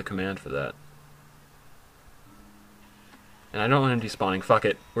remember the command for that. And I don't want him despawning. Fuck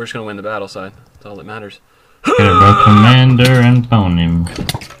it. We're just going to win the battle side. That's all that matters. Get it, bro. Commander and phone him.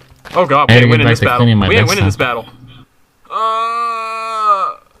 Oh god, we I ain't gotta get winning back this to battle. cleaning my We ain't desk winning now. this battle.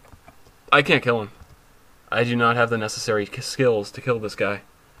 I can't kill him. I do not have the necessary skills to kill this guy.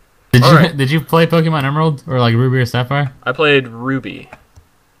 Alright. Did you play Pokemon Emerald or like Ruby or Sapphire? I played Ruby.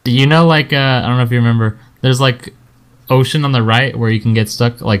 Do you know like I don't know if you remember? There's like ocean on the right where you can get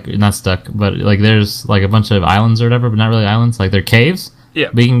stuck, like not stuck, but like there's like a bunch of islands or whatever, but not really islands. Like they're caves. Yeah.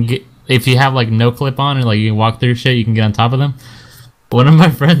 But you can get if you have like no clip on and like you can walk through shit, you can get on top of them. One of my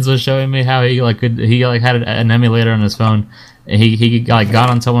friends was showing me how he had an emulator on his phone, he like got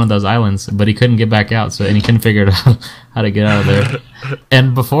onto one of those islands, but he couldn't get back out. So and he couldn't figure out how to get out of there.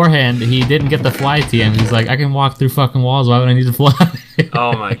 And beforehand, he didn't get the fly TM. He's like, I can walk through fucking walls. Why would I need to fly?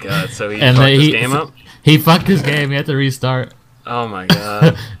 Oh my god! So he and fucked his game up. He fucked his game. He had to restart. Oh my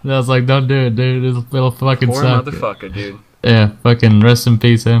god! And I was like, don't do it, dude. It'll fucking Poor suck. motherfucker, dude. Yeah, fucking rest in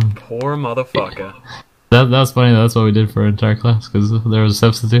peace, him. Poor motherfucker. That was funny though. That's what we did for our entire class because there was a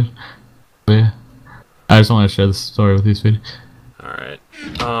substitute. But yeah, I just want to share this story with you, sweetie. All right.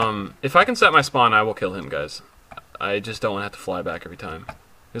 If I can set my spawn, I will kill him, guys. I just don't want to have to fly back every time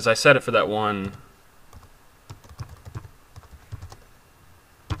because I set it for that one.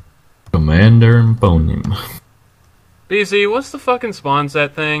 Commander and Bonim. BZ, what's the fucking spawn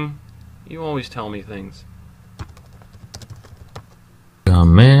set thing? You always tell me things.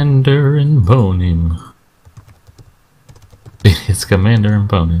 Commander and Bonim. It's Commander and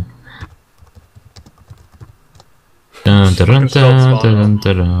Bonim. Dun, dun, dun, dun, dun,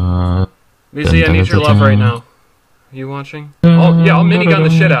 dun, dun. BZ, I need your love right now. Are you watching? Oh, yeah, I'll minigun the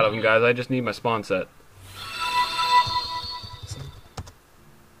shit out of him, guys. I just need my spawn set.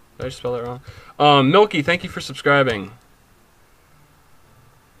 Did I just spell that wrong? Milky, thank you for subscribing.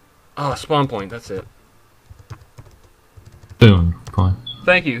 Oh, spawn point, that's it. Boom. Point.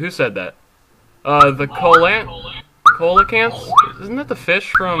 Thank you. Who said that? The coelacanths? Isn't that the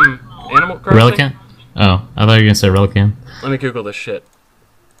fish from Animal Crossing? Relicanth? Oh, I thought you were gonna say Relicanth. Let me Google this shit.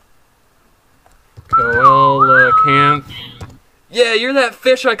 Coelacanth. Yeah, you're that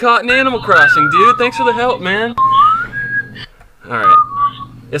fish I caught in Animal Crossing, dude. Thanks for the help, man. Alright.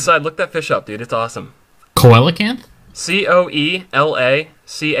 Inside, look that fish up, dude. It's awesome. Coelacanth? Coelacanth.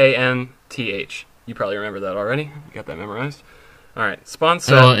 You probably remember that already. You got that memorized. Alright, spawn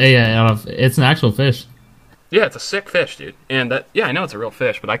set. Oh, yeah, it's an actual fish. Yeah, it's a sick fish, dude. And that, yeah, I know it's a real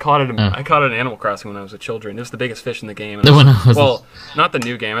fish, but I caught it in Animal Crossing when I was a children. It was the biggest fish in the game. Well, not the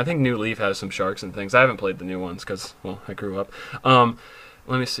new game. I think New Leaf has some sharks and things. I haven't played the new ones because, well, I grew up.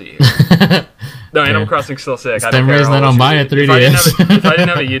 Let me see here. No, Animal Crossing's still sick. Same reason I don't buy a 3DS. If I didn't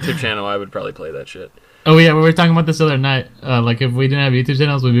have a YouTube channel, I would probably play that shit. Oh yeah, we were talking about this the other night. Like if we didn't have YouTube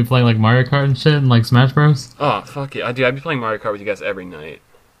channels, we'd be playing like Mario Kart and shit and like Smash Bros. Oh fuck yeah, I'd be playing Mario Kart with you guys every night.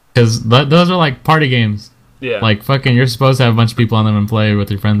 Because those are like party games. Yeah. Like fucking, you're supposed to have a bunch of people on them and play with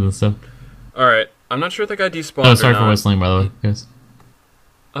your friends and stuff. All right, I'm not sure if that guy despawned. Oh, sorry for whistling, by the way, guys.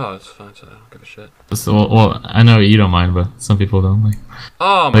 Oh, it's fine. So I don't give a shit. Well, I know you don't mind, but some people don't. Like,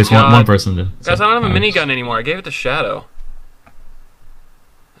 oh my god. At least one person did. Guys, I don't have a minigun anymore. I gave it to Shadow.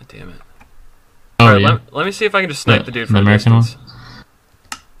 God damn it. Oh, right, yeah. Let me see if I can just snipe the dude from the American distance.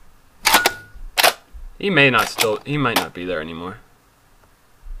 One? He might not be there anymore.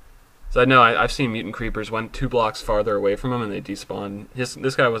 So I know I've seen mutant creepers went 2 blocks farther away from him and they despawned.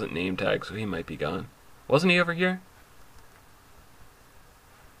 This guy wasn't name tagged, so he might be gone. Wasn't he over here?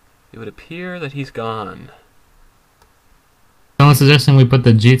 It would appear that he's gone. Someone suggesting we put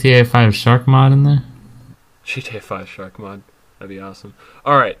the GTA 5 shark mod in there? GTA 5 shark mod. That'd be awesome.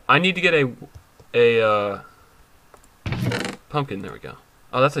 Alright, I need to get a pumpkin. There we go.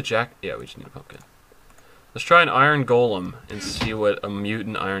 Oh, that's a jack. Yeah, we just need a pumpkin. Let's try an iron golem and see what a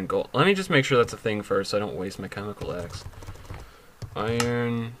mutant iron golem. Let me just make sure that's a thing first so I don't waste my chemical axe.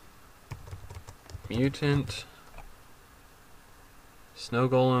 Iron mutant snow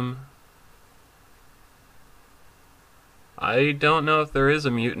golem. I don't know if there is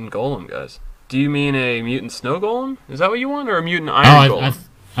a mutant golem, guys. Do you mean a mutant snow golem? Is that what you want, or a mutant iron golem?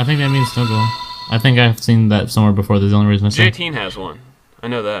 I think that means snow golem. I think I've seen that somewhere before. That's the only reason I said. J-Teen has one. I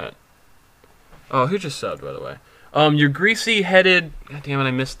know that. Oh, who just subbed, by the way? You're greasy-headed. God damn it!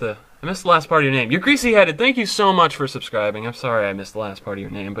 I missed the last part of your name. You're greasy-headed. Thank you so much for subscribing. I'm sorry I missed the last part of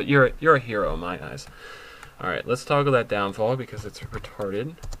your name, but you're a hero in my eyes. All right, let's toggle that downfall because it's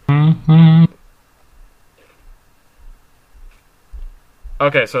retarded. Mm-hmm.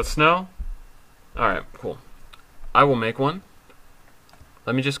 Okay, so it's snow. All right, cool. I will make one.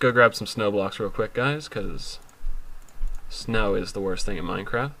 Let me just go grab some snow blocks real quick, guys, because snow is the worst thing in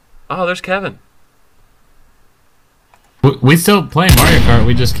Minecraft. Oh, there's Kevin. We still play Mario Kart.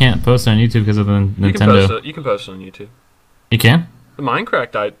 We just can't post it on YouTube because of the Nintendo. You can post it on YouTube. You can? The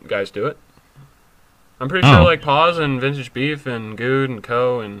Minecraft guys do it. I'm pretty sure like Paws and Vintage Beef and Good and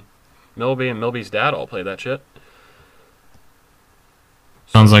Co. and Milby and Milby's dad all play that shit.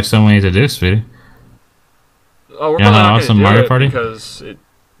 Sounds like something we need to do, sweetie. Oh, we're probably not awesome gonna do Mario it Party? because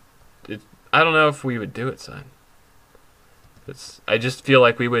I don't know if we would do it, son. I just feel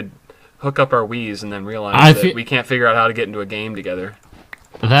like we would hook up our Wiis and then realize that we can't figure out how to get into a game together.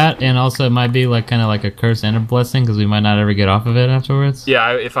 That, and also it might be like kind of like a curse and a blessing because we might not ever get off of it afterwards.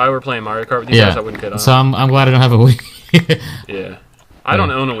 Yeah, if I were playing Mario Kart with you guys, I wouldn't get off. So I'm glad I don't have a Wii. Yeah. I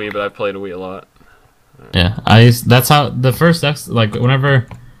don't own a Wii, but I've played a Wii a lot. Yeah, that's how the first whenever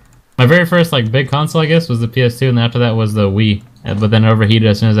my very first like big console I guess was the PS2, and after that was the Wii. But then it overheated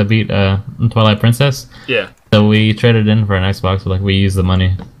as soon as I beat Twilight Princess. Yeah. So we traded in for an Xbox. But, like we used the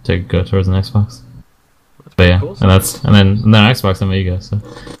money to go towards an Xbox. But yeah, cool. and then Xbox and Amiga. So.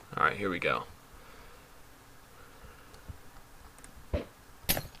 All right, here we go.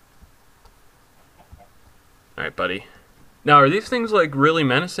 All right, buddy. Now, are these things like really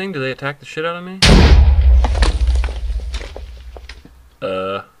menacing? Do they attack the shit out of me?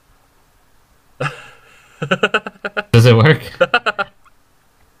 Does it work?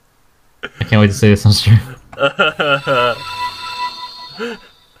 I can't wait to see this on stream.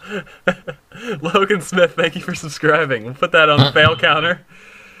 Logan Smith, thank you for subscribing. We'll put that on the fail counter.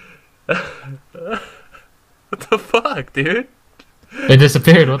 What the fuck, dude? It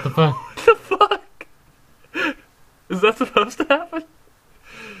disappeared. What the fuck? What the fuck? Is that supposed to happen?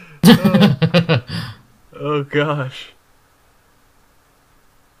 Oh gosh.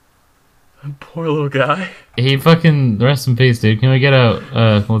 Poor little guy. He fucking rest in peace, dude. Can we get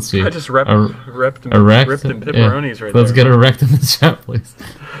a let's see. I just ripped him ripped him pepperonis right Let's there. get a wrecked in the chat, please.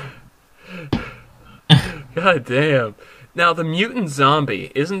 God damn. Now the mutant zombie,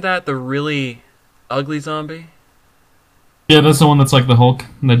 isn't that the really ugly zombie? Yeah, that's the one that's like the Hulk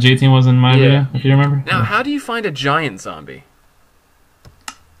that J-Team was in my video, if you remember. Now, how do you find a giant zombie?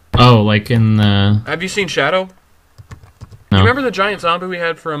 Oh, like in the... Have you seen Shadow? No. You remember the giant zombie we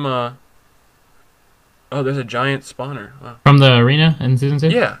had from, Oh, there's a giant spawner. Wow. From the arena in Season 2?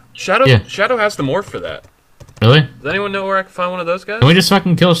 Yeah. Shadow has the morph for that. Really? Does anyone know where I can find one of those guys? Can we just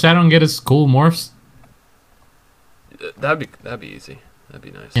fucking kill Shadow and get his cool morphs? That'd be easy. That'd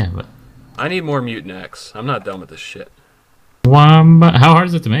be nice. Yeah, but... I need more Mutant X. I'm not done with this shit. How hard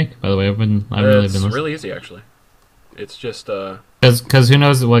is it to make, by the way? I've really been It's listening. really easy, actually. It's just, Because who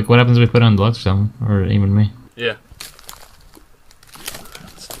knows like what happens if we put it on Deluxe or something, or even me. Yeah.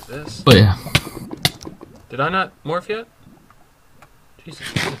 Let's do this. But yeah. Did I not morph yet? Jesus.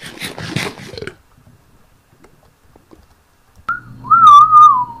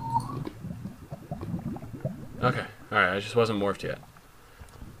 Okay. Alright, I just wasn't morphed yet.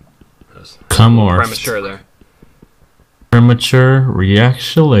 Come morphed. Premature there. Premature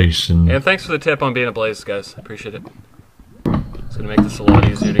reaction. And thanks for the tip on being a blaze, guys. I appreciate it. It's gonna make this a lot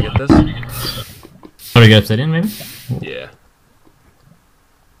easier to get this. What, to get upside in, maybe? Yeah.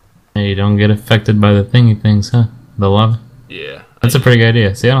 Hey, you don't get affected by the thingy things, huh? The lava? Yeah. That's a pretty good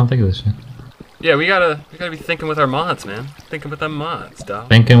idea. See, I don't think of this shit. Yeah, we gotta be thinking with our mods, man. Thinking with them mods, dog.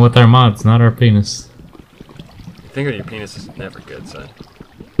 Thinking with our mods, not our penis. Thinking with your penis is never good, son.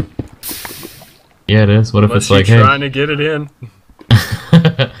 Yeah, it is. What if Unless it's like, you're hey... trying to get it in.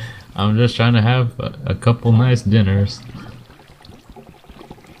 I'm just trying to have a couple nice dinners.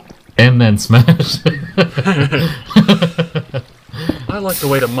 And then smash. I like to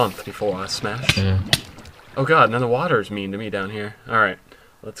wait a month before I smash. Yeah. Oh god, now the water's mean to me down here. Alright,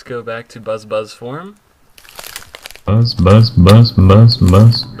 let's go back to Buzz form. Buzz, buzz, buzz, buzz,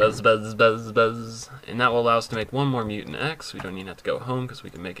 buzz. Buzz, buzz, buzz, buzz. And that will allow us to make one more Mutant X. We don't even have to go home because we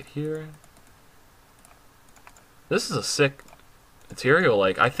can make it here. This is a sick material.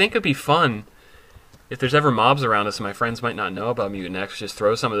 Like, I think it'd be fun if there's ever mobs around us and my friends might not know about Mutant X, just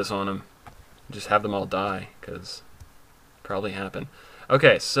throw some of this on them. Just have them all die, because probably happen.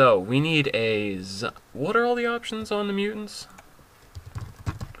 Okay, so we need a... What are all the options on the mutants?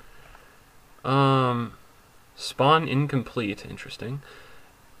 Spawn incomplete. Interesting.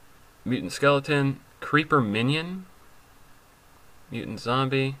 Mutant skeleton. Creeper minion. Mutant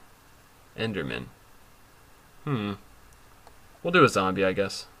zombie. Enderman. We'll do a zombie, I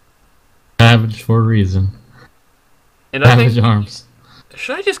guess. Savage for a reason. And I think... Savage arms.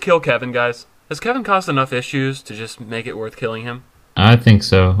 Should I just kill Kevin, guys? Has Kevin caused enough issues to just make it worth killing him? I think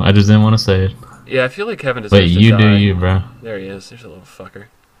so. I just didn't want to say it. Yeah, I feel like Kevin deserves Wait, to you die. do you, bro. There he is. There's a little fucker.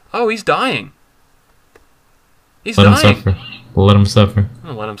 Oh, he's dying. He's Let him dying. suffer. Let him suffer. I'm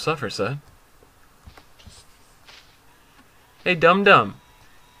gonna let him suffer, son. Hey, dum-dum.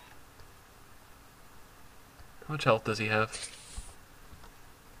 How much health does he have?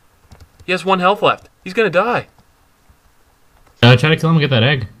 He has 1 health left. He's gonna die. Try to kill him and get that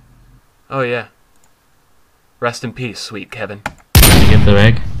egg. Oh, yeah. Rest in peace, sweet Kevin. Did you get the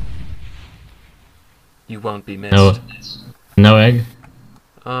egg? You won't be missed. No egg?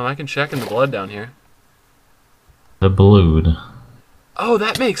 I can check in the blood down here. The blood. Oh,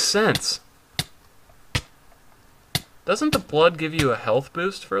 that makes sense. Doesn't the blood give you a health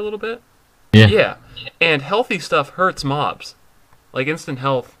boost for a little bit? Yeah. Yeah. And healthy stuff hurts mobs. Like instant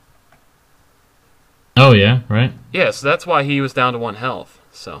health. Oh yeah, right. Yeah, so that's why he was down to 1 health.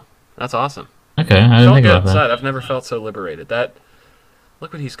 So that's awesome. Okay, I didn't Felt think good about that. outside. I've never felt so liberated.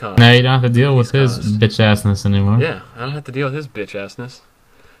 Look what he's caused. Now you don't have to deal with He's his caused. bitch assness anymore. Yeah, I don't have to deal with his bitch assness.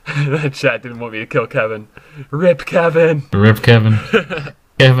 That chat didn't want me to kill Kevin. Rip Kevin. Rip Kevin.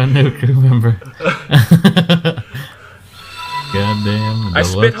 Kevin, new crew member. Goddamn. I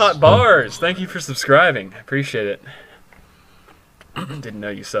spit hot bars. Thank you for subscribing. I appreciate it. Didn't know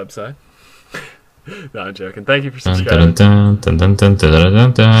you subside. No, I'm joking. Thank you for subscribing. I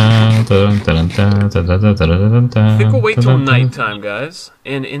think we'll wait till nighttime, guys.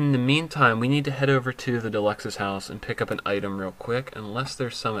 And in the meantime, we need to head over to the Deluxe's house and pick up an item real quick. Unless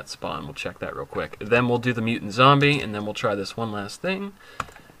there's some at spawn. We'll check that real quick. Then we'll do the mutant zombie, and then we'll try this one last thing.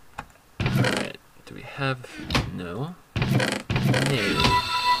 Alright. Do we have... No. No.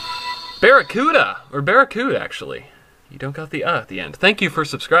 Barracuda! Or Barracuda, actually. You don't got the at the end. Thank you for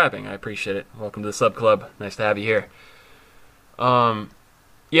subscribing. I appreciate it. Welcome to the sub club. Nice to have you here.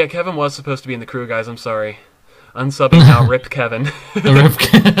 Yeah, Kevin was supposed to be in the crew, guys. I'm sorry. Unsubbing now. Rip Kevin. Rip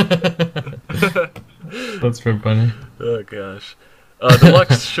That's pretty funny. Oh, gosh.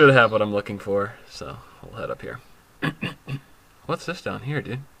 Deluxe should have what I'm looking for, so we'll head up here. What's this down here,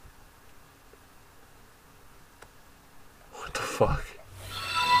 dude? What the fuck?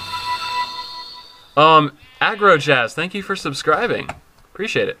 Aggro Jazz, thank you for subscribing.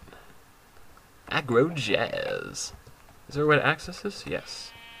 Appreciate it. Aggro Jazz. Is there a way to access this?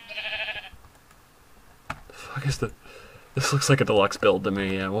 Yes. The fuck is the... This looks like a deluxe build to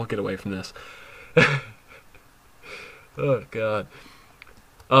me. Yeah, we'll get away from this. Oh, God.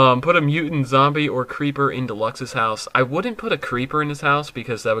 Put a mutant, zombie, or creeper in Deluxe's house. I wouldn't put a creeper in his house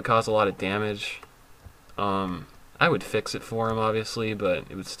because that would cause a lot of damage. I would fix it for him, obviously, but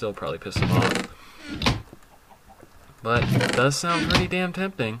it would still probably piss him off. But it does sound pretty damn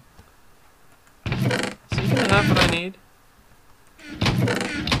tempting. Is he gonna have what I need?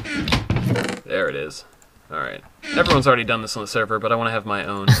 There it is. Alright. Everyone's already done this on the server, but I want to have my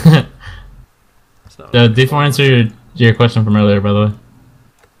own. D4 answer your question from earlier, by the way.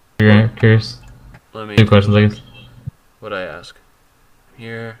 You're curious. Let me... 2 questions, I guess. What'd I ask?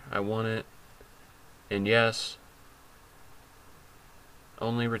 Here, I want it. And yes.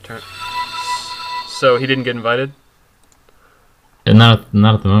 Only return... So he didn't get invited? And not at the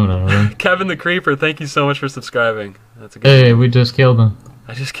moment, I don't know. Kevin the Creeper, thank you so much for subscribing. That's a good Hey, name. we just killed him.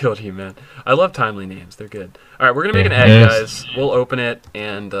 I just killed you, man. I love timely names. They're good. Alright, we're going to make an egg, guys. We'll open it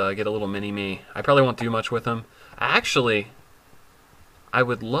and get a little mini-me. I probably won't do much with them. Actually, I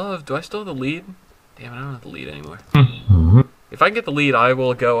would love... Do I still have the lead? Damn it, I don't have the lead anymore. If I can get the lead, I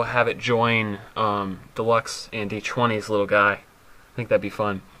will go have it join Deluxe and D20's little guy. I think that'd be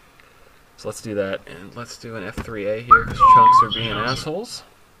fun. So let's do that, and let's do an F3A here, because chunks are being assholes.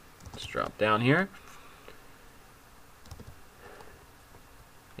 Let's drop down here.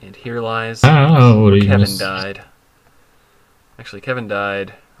 And here lies Kevin died. Actually, Kevin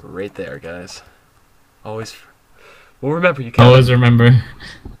died right there, guys. Always... We'll remember you, Kevin. Always remember.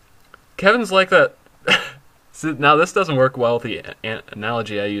 Kevin's like that... So now, this doesn't work well with the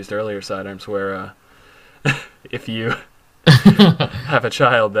analogy I used earlier, Sidearms, where if you have a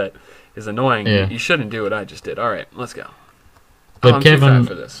child that is annoying, you shouldn't do what I just did. Alright, let's go. But I'm Kevin too fat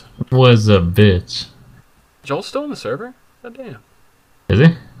for this. was a bitch. Joel's still in the server? God damn. Is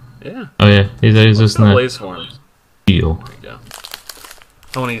he? Yeah. Oh yeah, he's just in not... Blaze for him. Deal. There we go.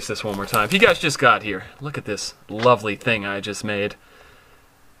 I want to use this one more time. If you guys just got here, look at this lovely thing I just made.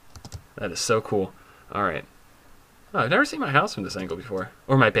 That is so cool. Alright. Oh, I've never seen my house from this angle before.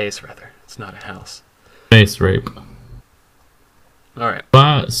 Or my base, rather. It's not a house. Base rape. Alright.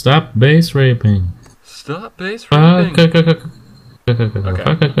 Stop base raping. Stop base raping. Okay.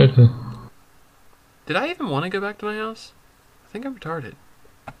 Did I even want to go back to my house? I think I'm retarded.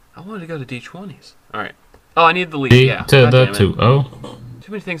 I wanted to go to D20s. Alright. Oh, I need the lead. Yeah. To the 2-0.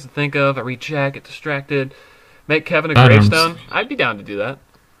 Too many things to think of. I read chat, get distracted. Make Kevin a gravestone. I'd be down to do that.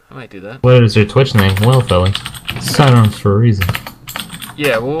 I might do that. What is your Twitch name? Well, fella. Sidearms for a reason.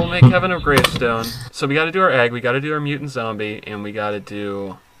 Yeah, we'll make Kevin a gravestone. So we gotta do our egg, we gotta do our mutant zombie, and we gotta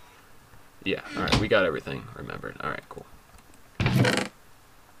do... Yeah, alright, we got everything remembered. Alright, cool.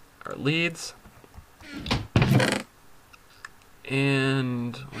 Our leads.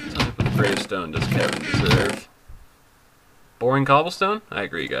 And what type of gravestone does Kevin deserve? Boring cobblestone? I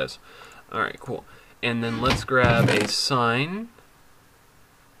agree, guys. Alright, cool. And then let's grab a sign.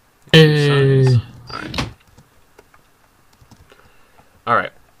 Hey. Alright.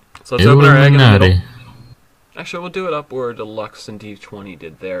 Alright. So let's open our egg in the middle. Actually, we'll do it up where Deluxe and D20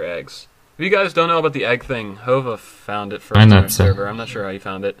 did their eggs. If you guys don't know about the egg thing, Hova found it first on our server. I'm not sure how he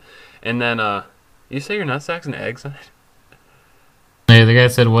found it. And then, You say your nutsacks and eggs? Hey, the guy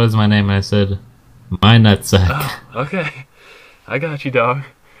said, "What is my name?" And I said, "My nutsack." Oh, okay. I got you, dog.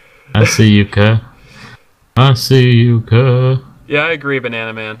 I see you, cuh. I see you, cuh. Yeah, I agree,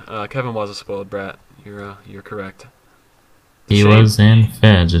 Banana Man. Kevin was a spoiled brat. You're correct. He Shame. was in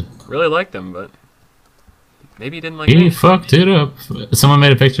fadget. Really liked him, but maybe he didn't like He me. fucked it up. Someone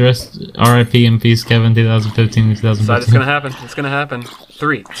made a picture. R.I.P. in peace, Kevin. 2015, So 2015. it's gonna happen. It's gonna happen.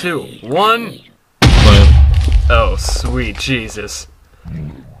 3, 2, 1. Oh, sweet Jesus.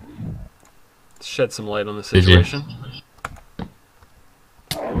 Shed some light on the Did you? situation.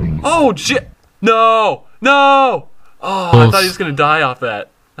 Oh, no! No! Oh, I thought he was gonna die off that.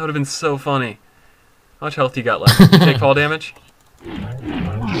 That would have been so funny. How much health you got left? Did you take fall damage?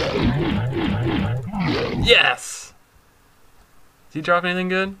 Yes! Did he drop anything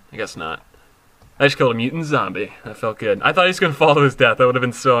good? I guess not. I just killed a mutant zombie. That felt good. I thought he was gonna fall to his death. That would have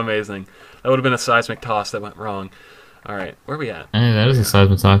been so amazing. That would have been a seismic toss that went wrong. Alright, where are we at? Hey, that is a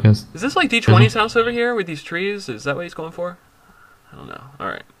seismitoccus. Is this like D20's house over here with these trees? Is that what he's going for? I don't know.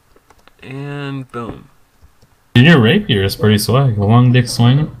 Alright. And boom. And your rapier is pretty swag. A long dick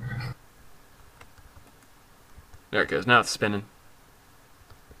swinging. There it goes. Now it's spinning.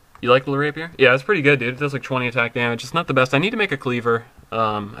 You like the rapier? Yeah, it's pretty good, dude. It does like 20 attack damage. It's not the best. I need to make a cleaver.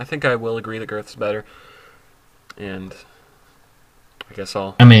 I think I will agree that Girth's better. And I guess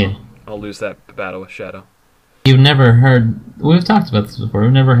I'll lose that battle with Shadow. You've never heard... We've talked about this before.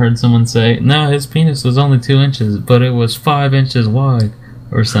 We've never heard someone say, "No, his penis was only 2 inches, but it was 5 inches wide."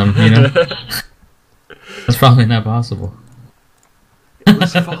 Or something, you know? That's probably not possible. It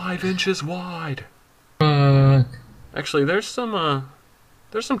was 5 inches wide. Fuck. Actually, there's some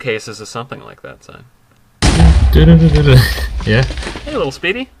cases of something like that, son. Yeah? Hey, little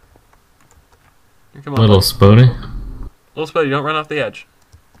Speedy. Here, come on, Little buddy. Spody. Little Speedy, don't run off the edge.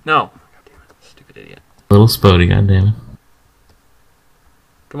 No. God damn it, stupid idiot. Little Spody, goddammit.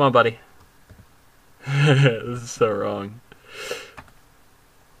 Come on, buddy. This is so wrong.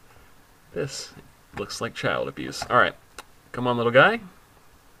 This looks like child abuse. Alright. Come on, little guy.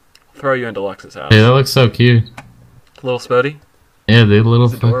 Throw you into Lux's house. Hey, that looks so cute. Little Spody. Yeah, the little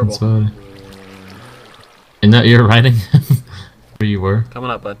He's fucking adorable. Spody. And that you're riding where you were.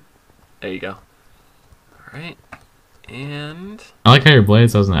 Coming up, bud. There you go. Alright. And I like how your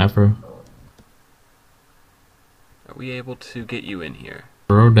blades has an afro. are we able to get you in here?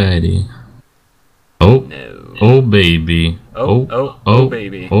 Bro daddy. Oh. No. Oh baby. Oh,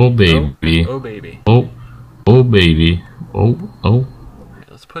 baby. Oh baby. Oh, baby. Oh baby. Oh. Alright,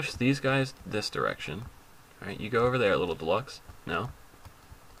 let's push these guys this direction. Alright, you go over there, little deluxe. No.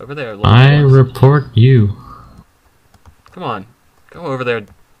 Over there, little I deluxe. report you. Come on. Go over there.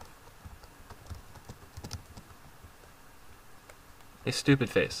 Hey, stupid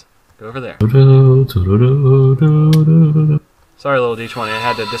face. Go over there. Sorry, little D20. I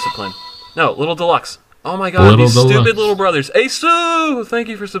had to discipline. No, little deluxe. Oh my god, Little these Deluxe. stupid little brothers. Hey, Sue! Thank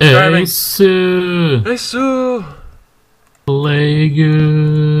you for subscribing. Hey Sue. Hey, Sue! Play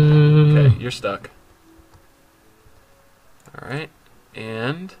good. Okay, you're stuck. Alright.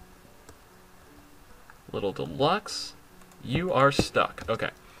 And little deluxe. You are stuck.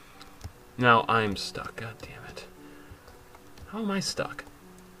 Okay. Now I'm stuck. God damn it. How am I stuck?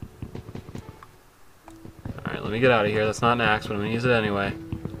 Alright, let me get out of here. That's not an axe, but I'm gonna use it anyway.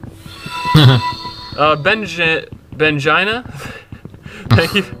 Benjina?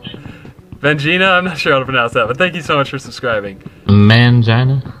 Thank you. Benjina? I'm not sure how to pronounce that, but thank you so much for subscribing.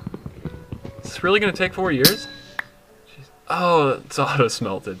 Mangina. Is this really gonna take 4 years? Jeez. Oh, it's auto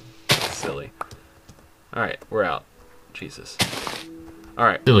smelted. Silly. Alright, we're out. Jesus.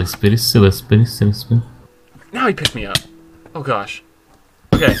 Alright. Silly spitty. Now he picked me up. Oh gosh.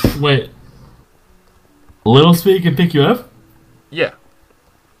 Okay. Wait. Little Speedy can pick you up? Yeah.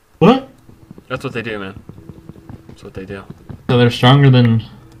 What? That's what they do, man. That's what they do. So they're stronger than,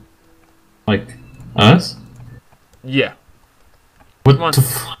 like, us? Yeah. What Come on.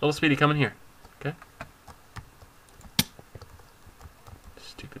 the Little Speedy, come in here. Okay?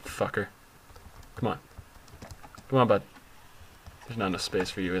 Stupid fucker. Come on. Come on, bud. There's not enough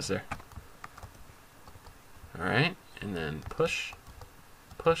space for you, is there? Alright. And then push.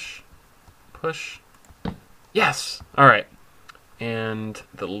 Push. Push. Yes! Alright. And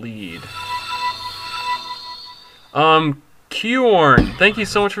the lead. Qorn, thank you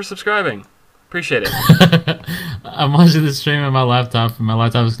so much for subscribing. Appreciate it. I'm watching this stream on my laptop, and my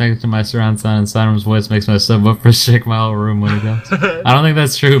laptop is connected to my surround sound, and Simon's voice makes my subwoofer shake my whole room when he goes. I don't think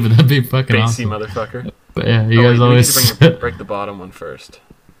that's true, but that'd be fucking Bassy awesome. motherfucker. But yeah, you Oh, guys wait, always... we need to break the bottom one first.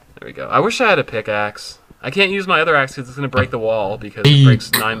 There we go. I wish I had a pickaxe. I can't use my other axe because it's going to break the wall because it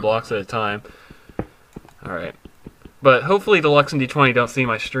breaks 9 blocks at a time. All right. But hopefully the Lux and D20 don't see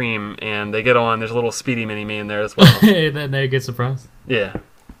my stream and they get on. There's a little speedy mini-me in there as well. Then they get surprised. Yeah.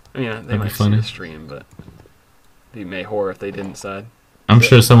 I mean, they might see the stream, but it'd be May horror if they didn't side. I'm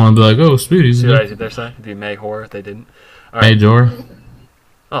sure someone would be like, "Oh, Speedy's." See what I did there, side? It'd be May horror if they didn't. All right. Major.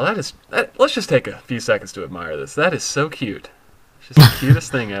 Oh, let's just take a few seconds to admire this. That is so cute. It's just the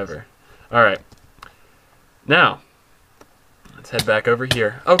cutest thing ever. All right. Now, let's head back over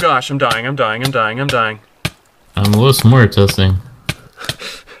here. Oh gosh, I'm dying. I'm I'm a little smart testing.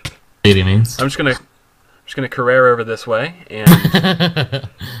 Speedy means. I'm just gonna Carrera over this way, and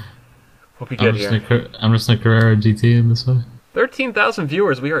we'll be good here. I'm just gonna Carrera GT in this way. 13,000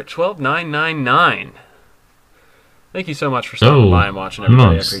 viewers. We are at 12,999. Thank you so much for stopping by and watching,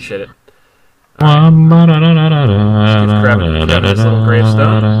 everybody. Nice. I appreciate it. Right. This little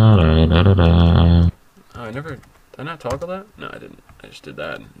gravestone. Oh, did I not toggle that? No, I didn't. I just did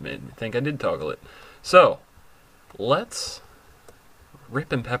that and made me think I did toggle it. So, let's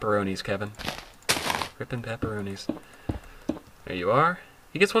rip in pepperonis, Kevin. Rip in pepperonis. There you are.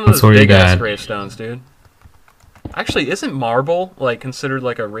 He gets one of those big-ass gravestones, dude. Actually, isn't marble like considered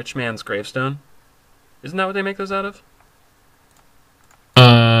like a rich man's gravestone? Isn't that what they make those out of?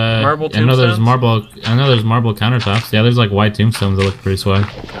 Marble tombstones? I know there's marble countertops. Yeah, there's like white tombstones that look pretty swag.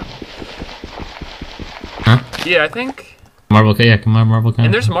 Okay. Huh? Yeah, I think... Marble countertops.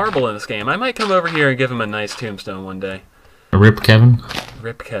 And there's marble in this game. I might come over here and give him a nice tombstone one day. Rip Kevin?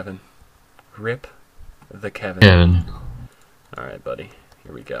 Rip Kevin. Rip the Kevin. Kevin. Alright, buddy.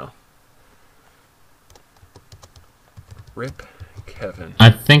 Here we go. Rip Kevin. I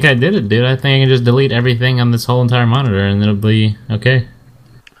think I did it, dude. I think I can just delete everything on this whole entire monitor and it'll be okay.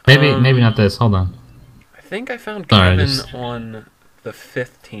 Maybe not this. Hold on. I think I found Kevin on the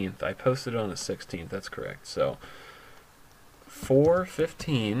 15th. I posted it on the 16th. That's correct. So,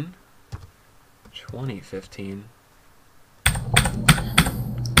 4/15, 2015,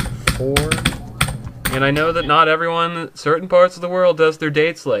 4. And I know that not everyone, certain parts of the world, does their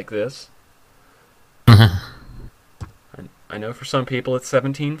dates like this. I know for some people it's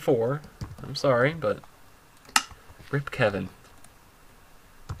 17/4. I'm sorry, but rip Kevin.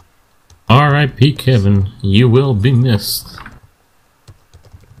 R.I.P. Kevin, you will be missed.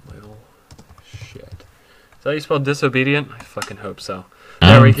 Little shit. Is that how you spell disobedient? I fucking hope so.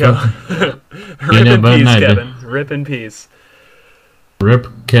 There we go. Rip in peace, Kevin. Rip in peace. Rip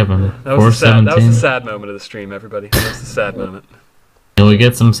Kevin. That was the sad moment of the stream, everybody. That was the sad moment. And we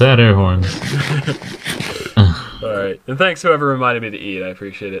get some sad air horns. Alright, and thanks whoever reminded me to eat, I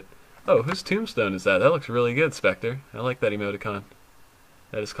appreciate it. Oh, whose tombstone is that? That looks really good, Spectre. I like that emoticon.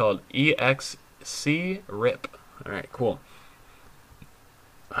 That is called EXC RIP. Alright, cool.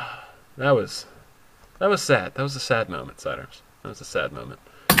 That was sad. That was a sad moment, Sidearms. That was a sad moment.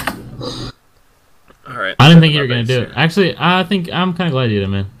 Alright. I didn't think you were going to do it. Actually, I think I'm kind of glad you did,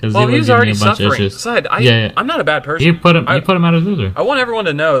 man. Well, he was already suffering. I'm not a bad person. You put him out of misery. I want everyone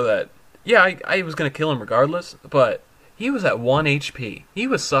to know that, yeah, I was going to kill him regardless, but he was at 1 HP. He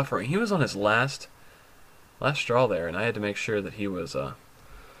was suffering. He was on his last straw there, and I had to make sure that he was...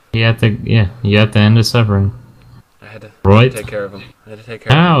 You had to end his suffering. I had to take care of him.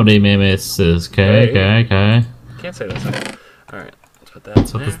 Howdy, Mimesis. Okay. Can't say that. Alright, let's put that in there.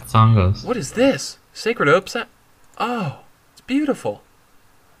 That's what the song goes. What is this? Sacred Oak set? Oh, it's beautiful.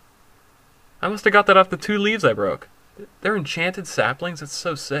 I must have got that off the 2 leaves I broke. They're enchanted saplings? That's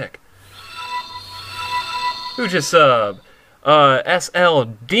so sick. Who just sub? SL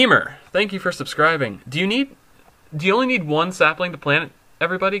Deemer. Thank you for subscribing. Do you only need 1 sapling to plant it?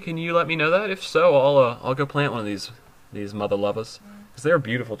 Everybody, can you let me know that? If so, I'll go plant one of these mother lovers, because they're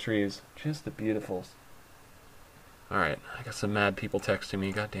beautiful trees, just the beautifuls. All right, I got some mad people texting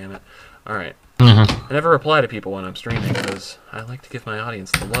me. God damn it! All right, I never reply to people when I'm streaming because I like to give my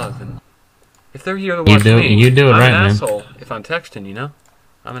audience the love, and if they're here to watch me, you do it I'm right, an man. asshole. If I'm texting, you know,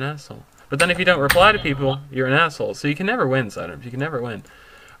 I'm an asshole. But then if you don't reply to people, you're an asshole. So you can never win, Sidearms. You can never win.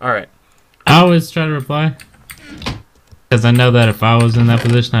 All right. I always try to reply. Because I know that if I was in that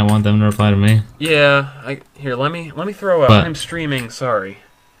position, I want them to reply to me. Yeah, here. Let me throw out. I'm streaming. Sorry.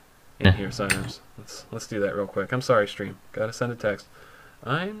 Here, Sidearms. Let's do that real quick. I'm sorry, stream. Gotta send a text.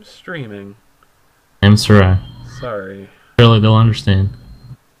 I'm streaming. I'm sorry. Sorry. Really don't understand.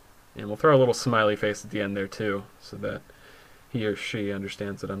 And we'll throw a little smiley face at the end there too, so that he or she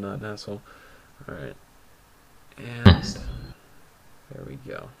understands that I'm not an asshole. All right. And there we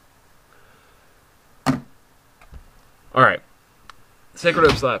go. Alright. Sacred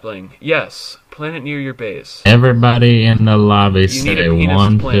Oak Slapling. Yes. Planet near your base. Everybody in the lobby say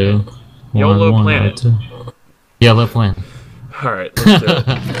 1, 2. YOLO Planet. YOLO Planet. Alright, let's do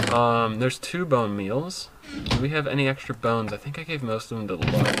it. There's 2 bone meals. Do we have any extra bones? I think I gave most of them to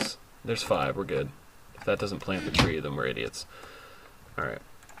the Lux. There's 5. We're good. If that doesn't plant the tree, then we're idiots. Alright.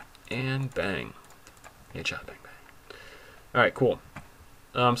 And bang. Headshot, bang, bang. Alright, cool.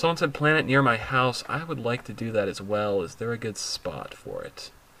 Someone said plant it near my house. I would like to do that as well. Is there a good spot for it?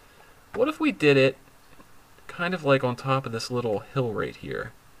 What if we did it kind of like on top of this little hill right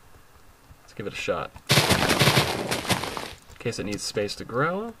here? Let's give it a shot. In case it needs space to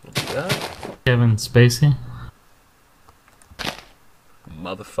grow, we'll do that. Kevin Spacey.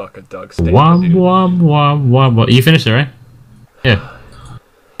 Motherfucker, Doug Stanley. Womp womp womp womp. You finished it, right? Yeah.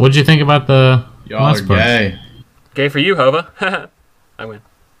 What'd you think about the Y'all last are part? gay. Gay for you, Hova. I win.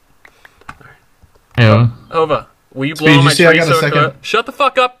 Hey, Hova, will you Speed, blow on you my see I tree got a so it second? grows? Shut the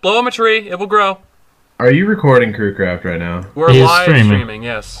fuck up. Blow on my tree. It will grow. Are you recording CrewCraft right now? We're He is live streaming. streaming,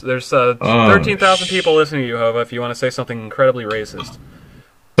 yes. There's 13,000 people listening to you, Hova, if you want to say something incredibly racist.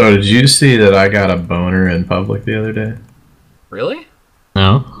 So did you see that I got a boner in public the other day? Really?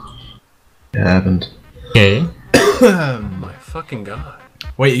 no. It happened. Okay. My fucking god.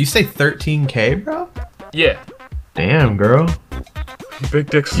 Wait, you say 13K, bro? Yeah. Damn, girl. Big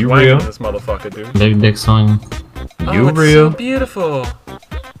dick You swinging real? this motherfucker, dude. Big dick song. Oh, You it's real? so beautiful.